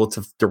weren't able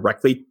to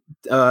directly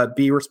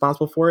be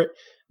responsible for it,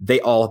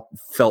 they all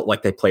felt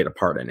like they played a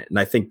part in it. And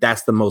I think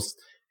that's the most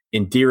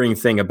endearing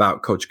thing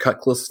about Coach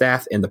Cutcliffe's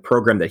staff and the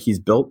program that he's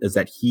built is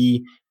that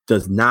he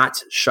does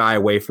not shy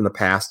away from the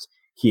past.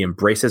 He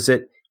embraces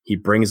it. He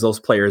brings those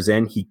players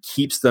in. He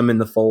keeps them in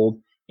the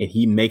fold, and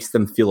he makes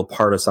them feel a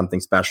part of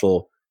something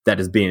special that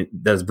is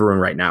brewing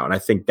right now. And I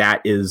think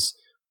that is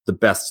the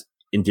best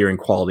endearing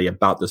quality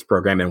about this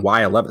program and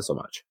why I love it so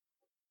much.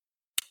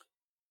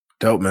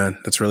 Dope, man.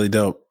 That's really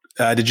dope.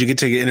 Did you get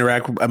to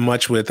interact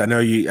much with,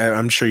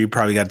 I'm sure you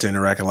probably got to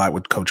interact a lot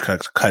with Coach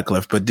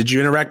Cutcliffe, but did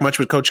you interact much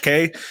with Coach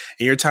K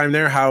in your time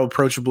there? How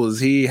approachable is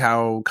he?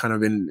 How kind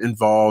of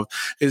involved?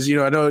 Because,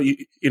 I know,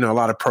 a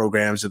lot of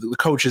programs, the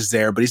coach is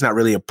there, but he's not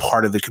really a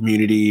part of the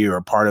community or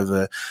a part of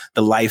the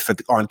life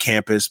on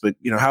campus. But,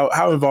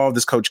 how involved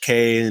is Coach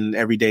K in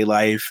everyday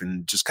life,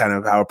 and just kind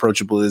of how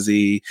approachable is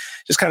he?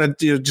 Just kind of,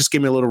 just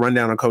give me a little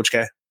rundown on Coach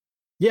K.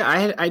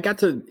 Yeah, I got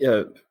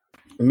to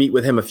meet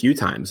with him a few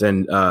times,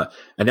 and I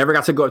never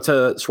got to go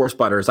to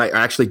Schwartzbutter's. I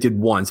actually did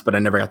once, but I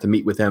never got to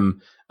meet with him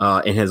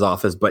in his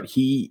office. But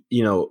he,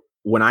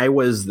 when I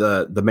was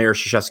the mayor of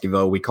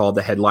Krzyzewskiville, we called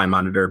the headline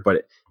monitor,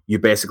 but you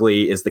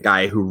basically is the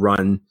guy who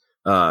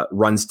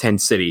runs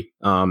Tent City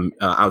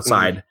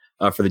outside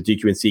for the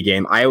DQNC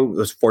game. I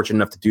was fortunate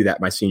enough to do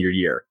that my senior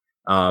year.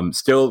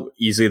 Still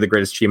easily the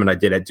greatest achievement I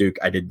did at Duke.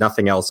 I did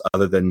nothing else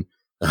other than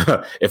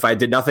if I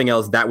did nothing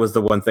else, that was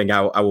the one thing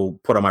I will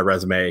put on my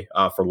resume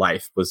for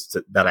life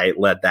that I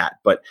led that.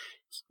 But,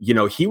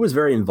 he was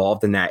very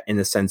involved in that, in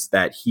the sense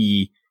that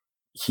he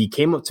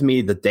came up to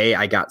me the day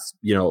I got,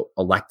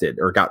 elected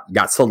or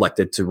got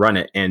selected to run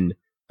it, and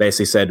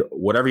basically said,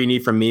 whatever you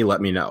need from me,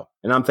 let me know.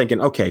 And I'm thinking,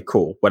 okay,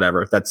 cool,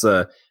 whatever. That's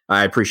I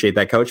appreciate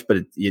that, coach, but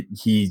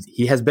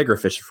he has bigger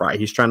fish to fry.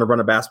 He's trying to run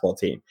a basketball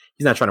team.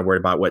 He's not trying to worry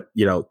about what,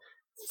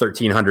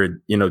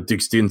 1,300,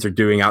 Duke students are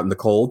doing out in the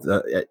cold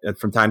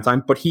from time to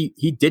time, but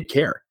he did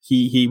care.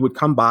 He would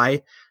come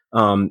by,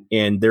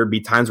 and there'd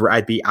be times where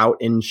I'd be out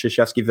in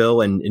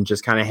Krzyzewskiville and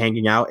just kind of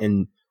hanging out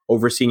and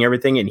overseeing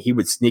everything. And he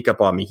would sneak up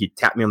on me. He'd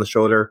tap me on the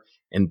shoulder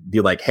and be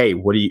like, hey,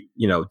 what do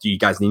you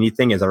guys need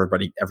anything? Is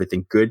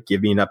everything good?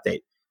 Give me an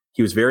update.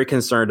 He was very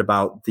concerned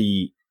about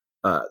the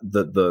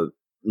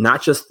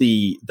not just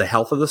the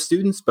health of the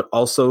students, but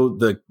also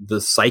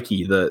the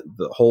psyche, the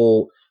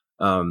whole,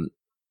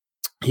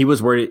 he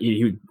was worried.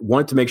 He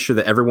wanted to make sure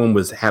that everyone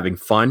was having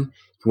fun.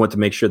 He wanted to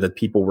make sure that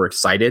people were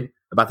excited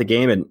about the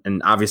game.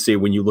 And obviously,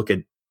 when you look at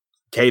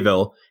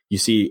Kville, you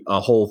see a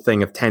whole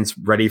thing of tents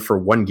ready for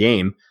one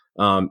game.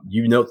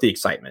 You note the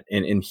excitement.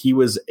 And he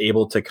was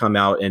able to come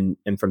out and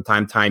from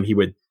time to time, he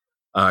would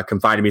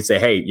confide in me and say,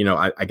 hey,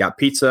 I got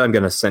pizza. I'm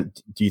going to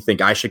send. Do you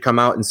think I should come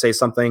out and say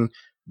something?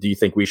 Do you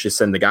think we should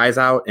send the guys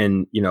out?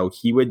 And,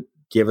 he would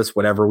give us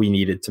whatever we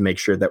needed to make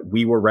sure that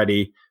we were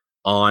ready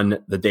on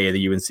the day of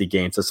the UNC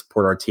game to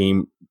support our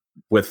team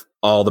with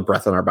all the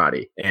breath in our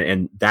body.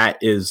 And that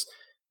is,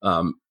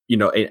 and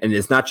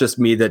it's not just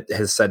me that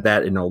has said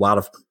that. A lot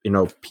of,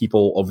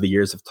 people over the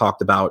years have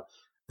talked about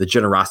the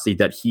generosity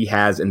that he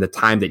has and the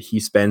time that he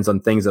spends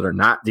on things that are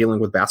not dealing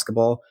with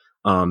basketball,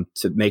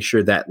 to make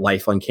sure that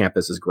life on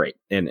campus is great.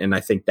 And I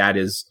think that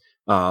is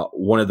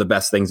one of the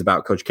best things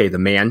about Coach K, the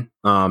man,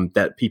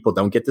 that people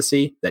don't get to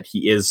see, that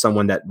he is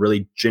someone that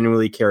really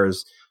genuinely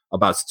cares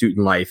about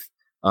student life.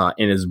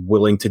 And is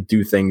willing to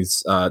do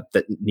things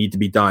that need to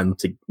be done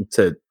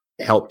to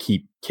help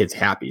keep kids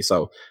happy.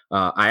 So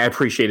I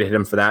appreciated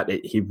him for that.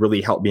 He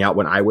really helped me out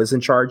when I was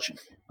in charge.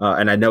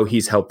 And I know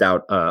he's helped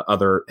out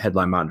other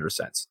headline monitors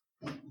since.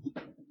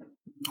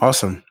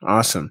 Awesome.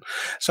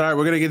 So, all right,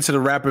 we're going to get to the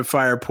rapid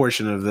fire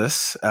portion of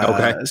this.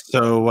 Okay.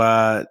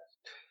 So,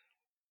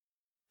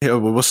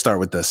 we'll start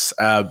with this.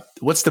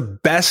 What's the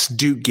best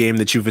Duke game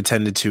that you've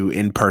attended to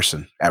in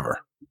person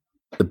ever?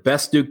 The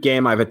best Duke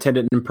game I've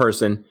attended in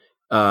person.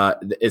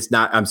 It's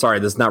not. I'm sorry,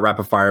 this is not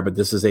rapid fire, but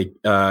this is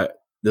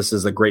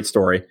a great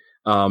story.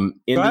 In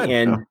the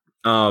end,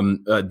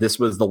 this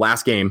was the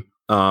last game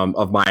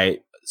of my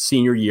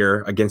senior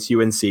year against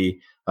UNC.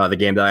 The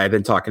game that I've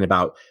been talking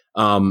about.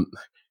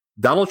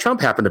 Donald Trump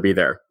happened to be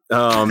there,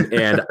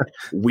 and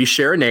we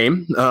share a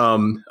name,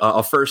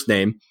 a first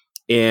name,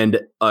 and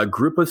a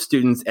group of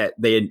students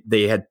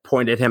they had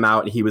pointed him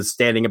out. He was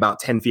standing about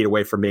 10 feet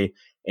away from me,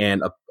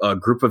 and a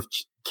group of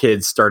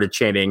kids started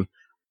chanting,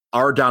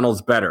 "Our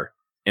Donald's better,"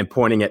 and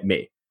pointing at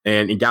me.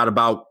 And he got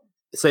about,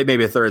 say,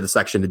 maybe a third of the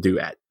section to do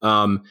that.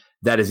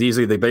 That is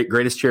easily the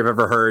greatest cheer I've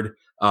ever heard.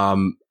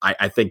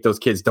 I think those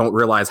kids don't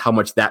realize how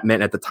much that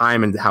meant at the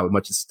time and how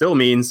much it still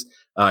means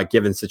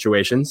given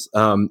situations.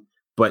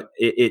 But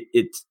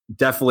it's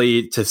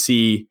definitely to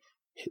see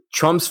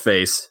Trump's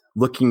face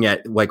looking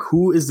at, like,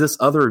 who is this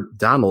other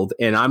Donald?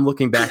 And I'm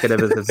looking back at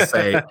it as to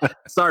say,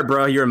 sorry,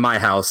 bro, you're in my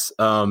house.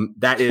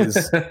 There's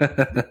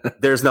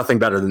nothing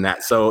better than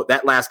that. So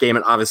that last game,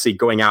 and obviously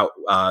going out,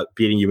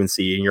 beating UNC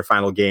in your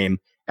final game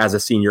as a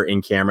senior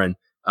in Cameron,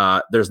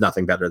 there's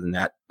nothing better than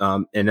that.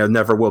 And there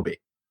never will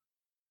be.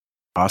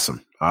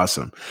 Awesome.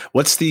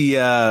 What's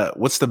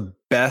the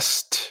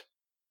best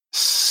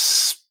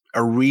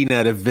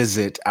arena to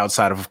visit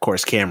outside of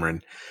course,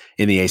 Cameron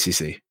in the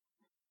ACC?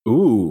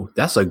 Ooh,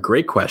 that's a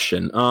great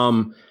question.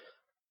 And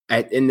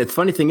the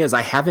funny thing is,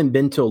 I haven't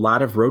been to a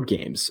lot of road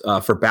games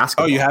for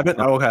basketball. Oh, you haven't?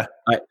 Oh, okay.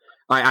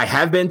 I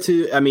have been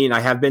to. I mean, I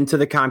have been to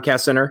the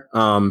Comcast Center.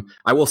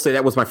 I will say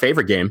that was my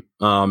favorite game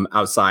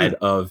outside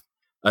of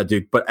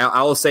Duke. But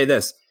I will say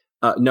this: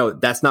 no,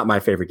 that's not my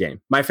favorite game.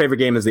 My favorite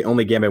game is the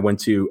only game I went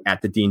to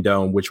at the Dean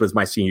Dome, which was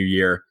my senior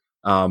year.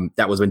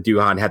 That was when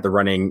Duhon had the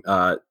running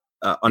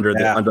under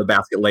the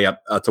basket layup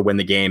to win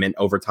the game in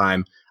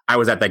overtime. I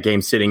was at that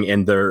game sitting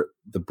in the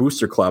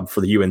booster club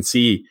for the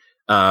UNC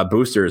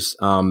boosters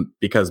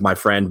because my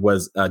friend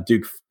was a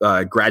Duke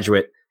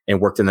graduate and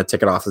worked in the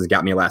ticket office and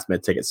got me a last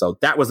minute ticket. So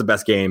that was the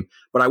best game.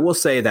 But I will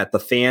say that the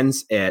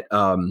fans at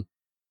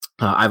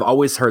I've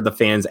always heard the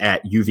fans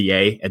at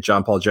UVA at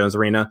John Paul Jones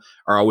Arena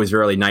are always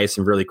really nice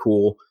and really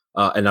cool.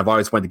 And I've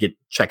always wanted to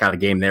check out a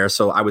game there.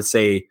 So I would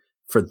say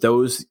for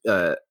those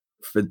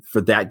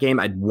for that game,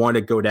 I'd want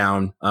to go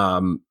down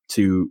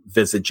to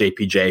visit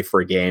JPJ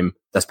for a game.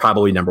 That's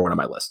probably number one on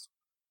my list.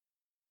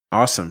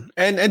 Awesome.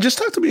 And just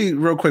talk to me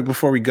real quick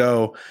before we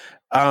go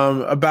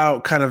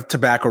about kind of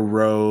Tobacco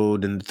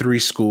Road and 3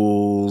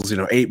 schools,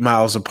 8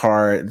 miles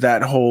apart,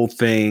 that whole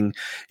thing.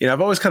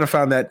 I've always kind of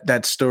found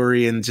that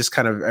story and just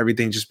kind of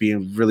everything just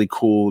being really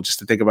cool, just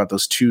to think about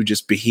those two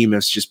just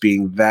behemoths just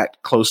being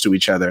that close to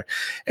each other.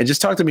 And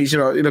just talk to me,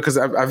 because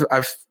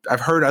I've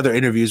heard other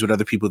interviews with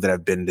other people that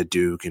have been to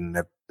Duke and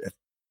have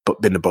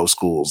been to both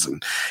schools,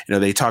 and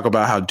they talk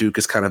about how Duke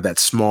is kind of that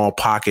small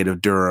pocket of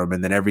Durham,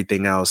 and then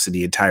everything else in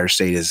the entire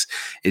state is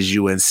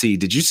UNC.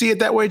 Did you see it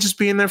that way, just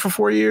being there for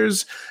 4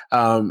 years?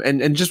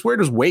 And just where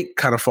does Wake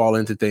kind of fall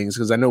into things?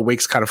 Because I know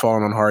Wake's kind of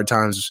fallen on hard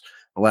times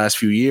the last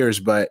few years,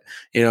 but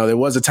there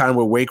was a time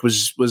where Wake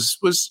was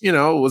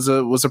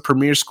a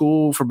premier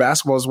school for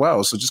basketball as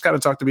well. So just kind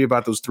of talk to me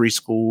about those 3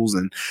 schools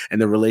and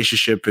the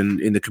relationship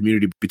in the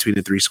community between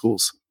the 3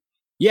 schools.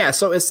 Yeah,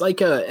 so it's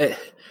like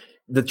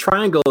the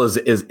triangle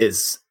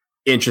is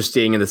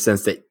interesting in the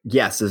sense that,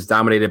 yes, it's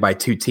dominated by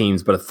 2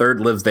 teams, but a third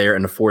lives there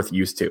and a fourth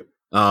used to.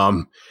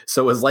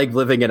 So it's like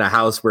living in a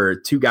house where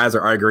 2 guys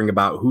are arguing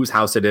about whose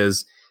house it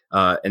is,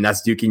 and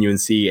that's Duke and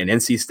UNC. And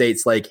NC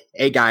State's like,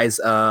 hey, guys,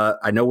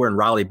 I know we're in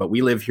Raleigh, but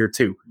we live here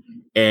too.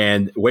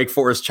 And Wake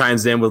Forest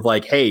chimes in with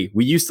like, hey,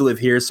 we used to live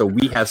here, so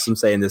we have some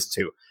say in this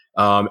too.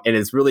 And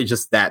it's really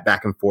just that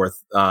back and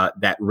forth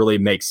that really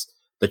makes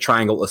the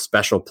triangle a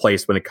special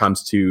place when it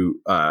comes to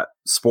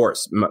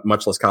sports,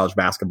 much less college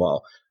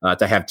basketball.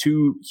 To have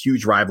 2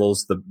 huge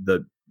rivals,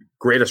 the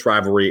greatest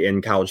rivalry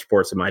in college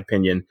sports, in my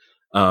opinion,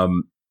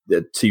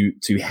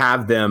 to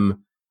have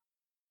them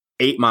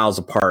 8 miles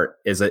apart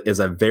is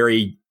a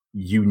very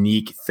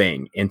unique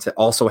thing, and to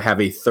also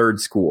have a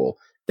third school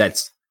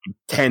that's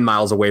 10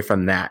 miles away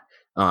from that.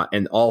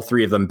 And all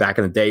 3 of them back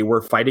in the day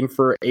were fighting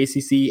for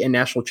ACC and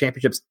national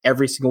championships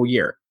every single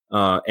year.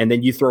 And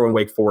then you throw in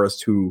Wake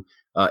Forest, who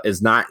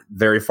is not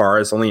very far.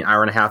 It's only an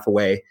hour and a half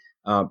away.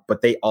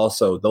 But they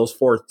also, those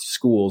 4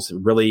 schools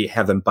really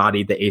have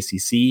embodied the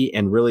ACC,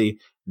 and really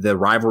the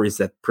rivalries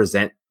that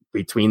present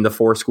between the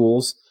 4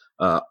 schools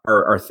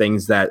are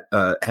things that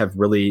have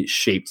really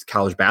shaped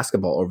college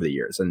basketball over the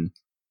years. And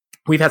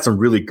we've had some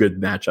really good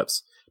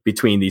matchups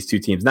between these 2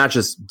 teams, not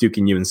just Duke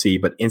and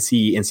UNC, but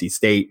NC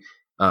State,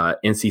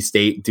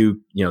 Duke,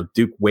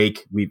 Duke,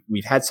 Wake.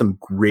 We've had some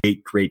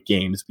great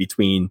games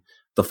between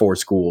the 4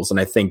 schools. And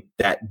I think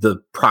that the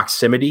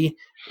proximity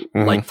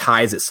like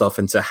ties itself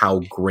into how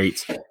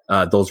great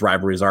those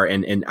rivalries are.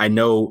 And I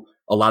know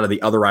a lot of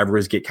the other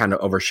rivalries get kind of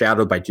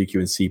overshadowed by Duke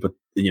UNC, but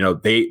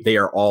they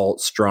are all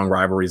strong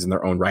rivalries in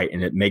their own right,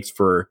 and it makes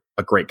for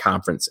a great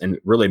conference and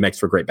really makes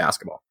for great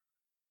basketball.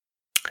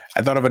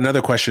 I thought of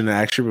another question to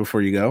ask you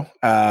before you go.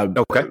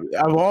 Okay.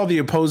 Of all the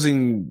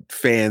opposing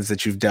fans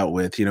that you've dealt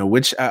with,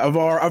 which of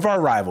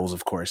our rivals,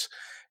 of course,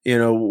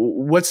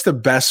 what's the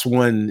best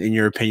one in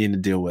your opinion to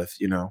deal with?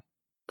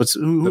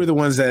 Who are the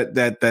ones that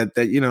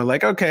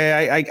like,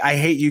 okay, I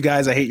hate you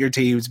guys, I hate your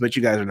teams, but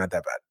you guys are not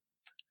that bad.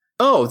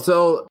 Oh,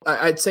 so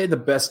I'd say the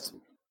best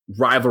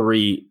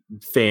rivalry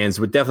fans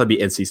would definitely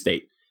be NC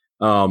State.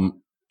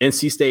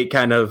 NC State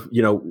kind of,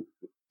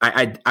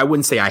 I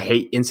wouldn't say I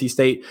hate NC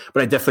State,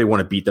 but I definitely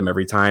want to beat them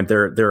every time.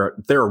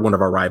 They're one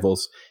of our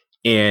rivals.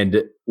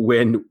 And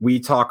when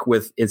we talk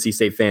with NC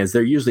State fans,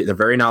 they're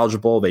very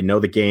knowledgeable. They know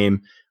the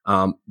game.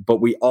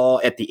 But we all,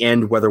 at the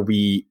end, whether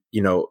we,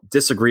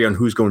 disagree on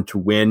who's going to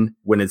win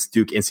when it's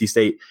Duke, NC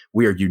State,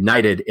 we are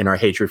united in our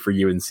hatred for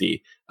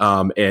UNC.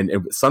 And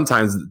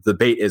sometimes the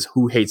debate is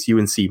who hates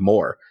UNC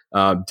more,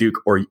 Duke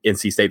or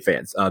NC State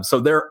fans. So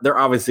they're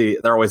always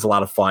a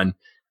lot of fun.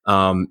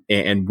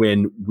 And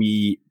when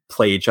we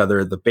play each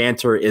other, the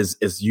banter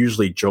is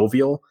usually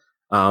jovial.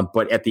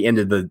 But at the end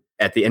of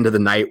the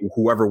night,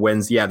 whoever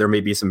wins, there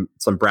may be some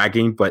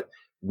bragging, but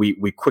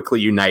we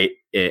quickly unite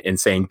in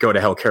saying, "Go to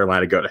hell,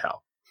 Carolina, go to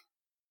hell."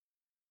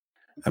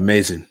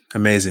 Amazing.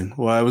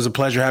 Well, it was a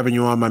pleasure having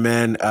you on, my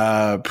man.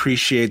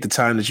 Appreciate the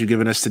time that you've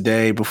given us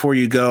today. Before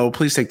you go,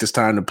 please take this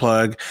time to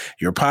plug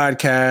your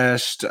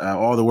podcast,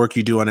 all the work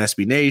you do on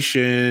SB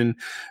Nation,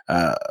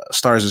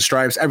 Stars and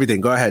Stripes, everything.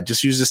 Go ahead.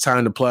 Just use this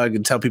time to plug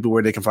and tell people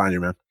where they can find you,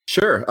 man.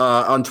 Sure.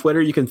 On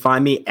Twitter, you can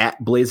find me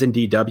at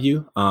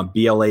BlazinDW,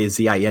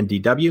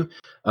 BLAZINDW.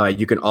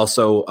 You can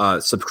also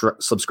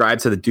subscribe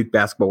to the Duke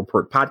Basketball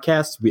Report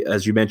podcast.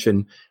 As you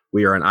mentioned,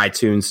 we are on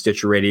iTunes,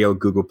 Stitcher Radio,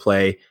 Google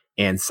Play,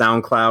 and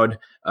SoundCloud.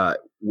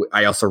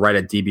 I also write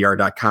at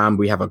DBR.com.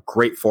 We have a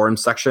great forum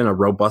section, a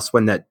robust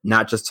one that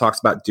not just talks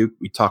about Duke.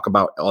 We talk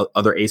about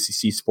other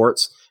ACC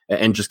sports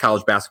and just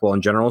college basketball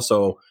in general.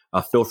 So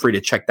feel free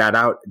to check that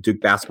out,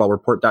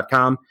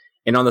 DukeBasketballReport.com.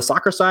 And on the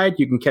soccer side,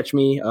 you can catch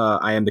me.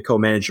 I am the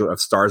co-manager of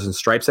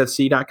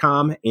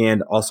StarsandStripesFC.com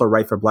and also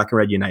write for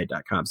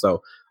BlackandRedUnited.com.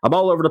 So I'm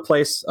all over the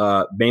place,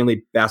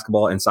 mainly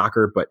basketball and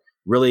soccer, but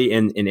really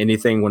in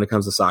anything when it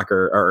comes to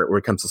soccer or when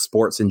it comes to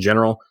sports in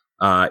general.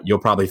 You'll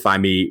probably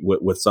find me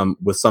with some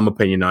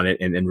opinion on it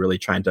and really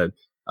trying to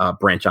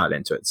branch out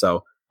into it.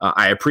 So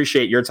I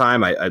appreciate your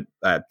time. I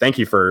thank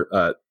you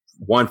for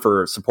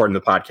supporting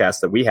the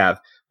podcast that we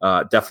have.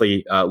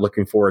 Definitely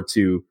looking forward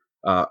to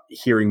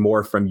hearing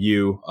more from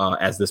you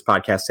as this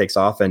podcast takes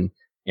off, and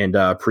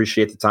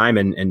appreciate the time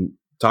and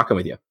talking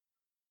with you.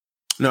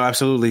 No,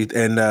 absolutely.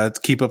 And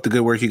keep up the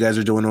good work you guys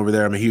are doing over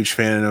there. I'm a huge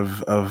fan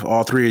of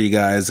all three of you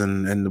guys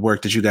and the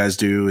work that you guys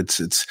do.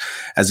 It's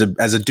as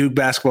a Duke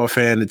basketball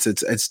fan,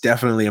 it's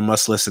definitely a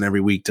must listen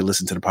every week to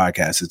listen to the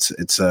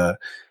podcast.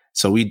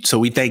 So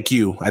we thank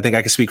you. I think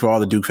I can speak for all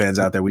the Duke fans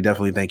out there. We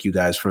definitely thank you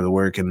guys for the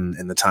work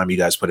and the time you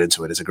guys put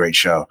into it. It's a great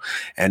show.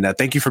 And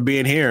thank you for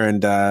being here.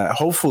 And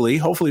hopefully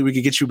we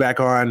can get you back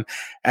on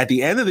at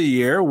the end of the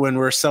year when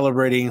we're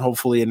celebrating,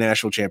 hopefully, a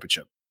national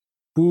championship.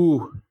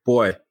 Ooh,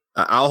 boy.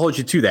 I'll hold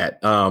you to that.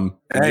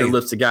 Your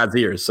lips to God's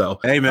ears.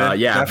 So, hey, man,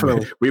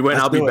 definitely. We win.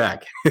 I'll be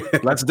back.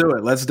 Let's do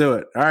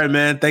it. All right,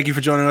 man. Thank you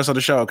for joining us on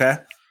the show. Okay.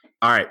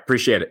 All right.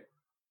 Appreciate it.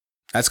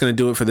 That's going to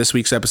do it for this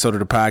week's episode of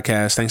the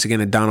podcast. Thanks again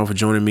to Donald for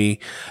joining me.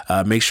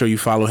 Make sure you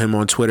follow him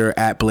on Twitter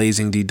at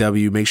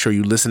BlazingDW. Make sure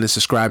you listen and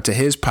subscribe to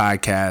his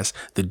podcast,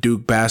 the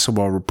Duke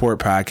Basketball Report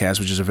podcast,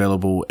 which is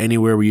available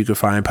anywhere where you can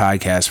find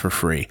podcasts for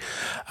free.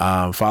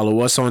 Follow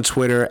us on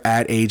Twitter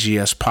at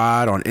AGS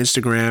Pod, on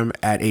Instagram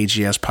at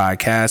AGS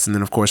Podcast, and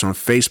then, of course, on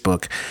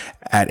Facebook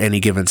at Any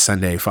Given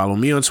Sunday. Follow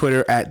me on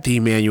Twitter at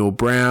DManuel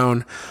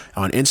Brown,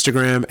 on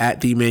Instagram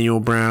at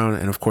DManuel Brown,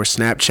 and, of course,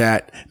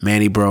 Snapchat,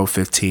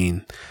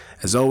 MannyBro15.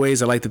 As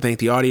always, I'd like to thank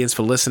the audience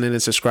for listening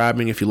and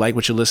subscribing. If you like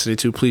what you're listening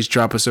to, please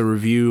drop us a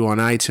review on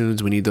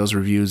iTunes. We need those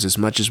reviews as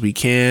much as we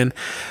can.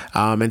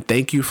 And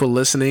thank you for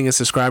listening and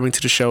subscribing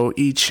to the show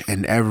each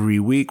and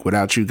every week.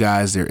 Without you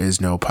guys, there is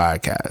no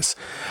podcast.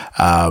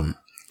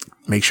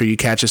 Make sure you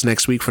catch us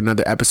next week for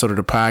another episode of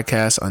the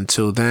podcast.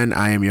 Until then,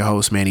 I am your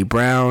host, Manny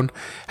Brown.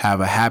 Have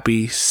a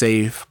happy,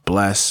 safe,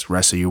 blessed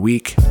rest of your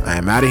week. I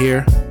am out of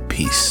here.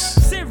 Peace.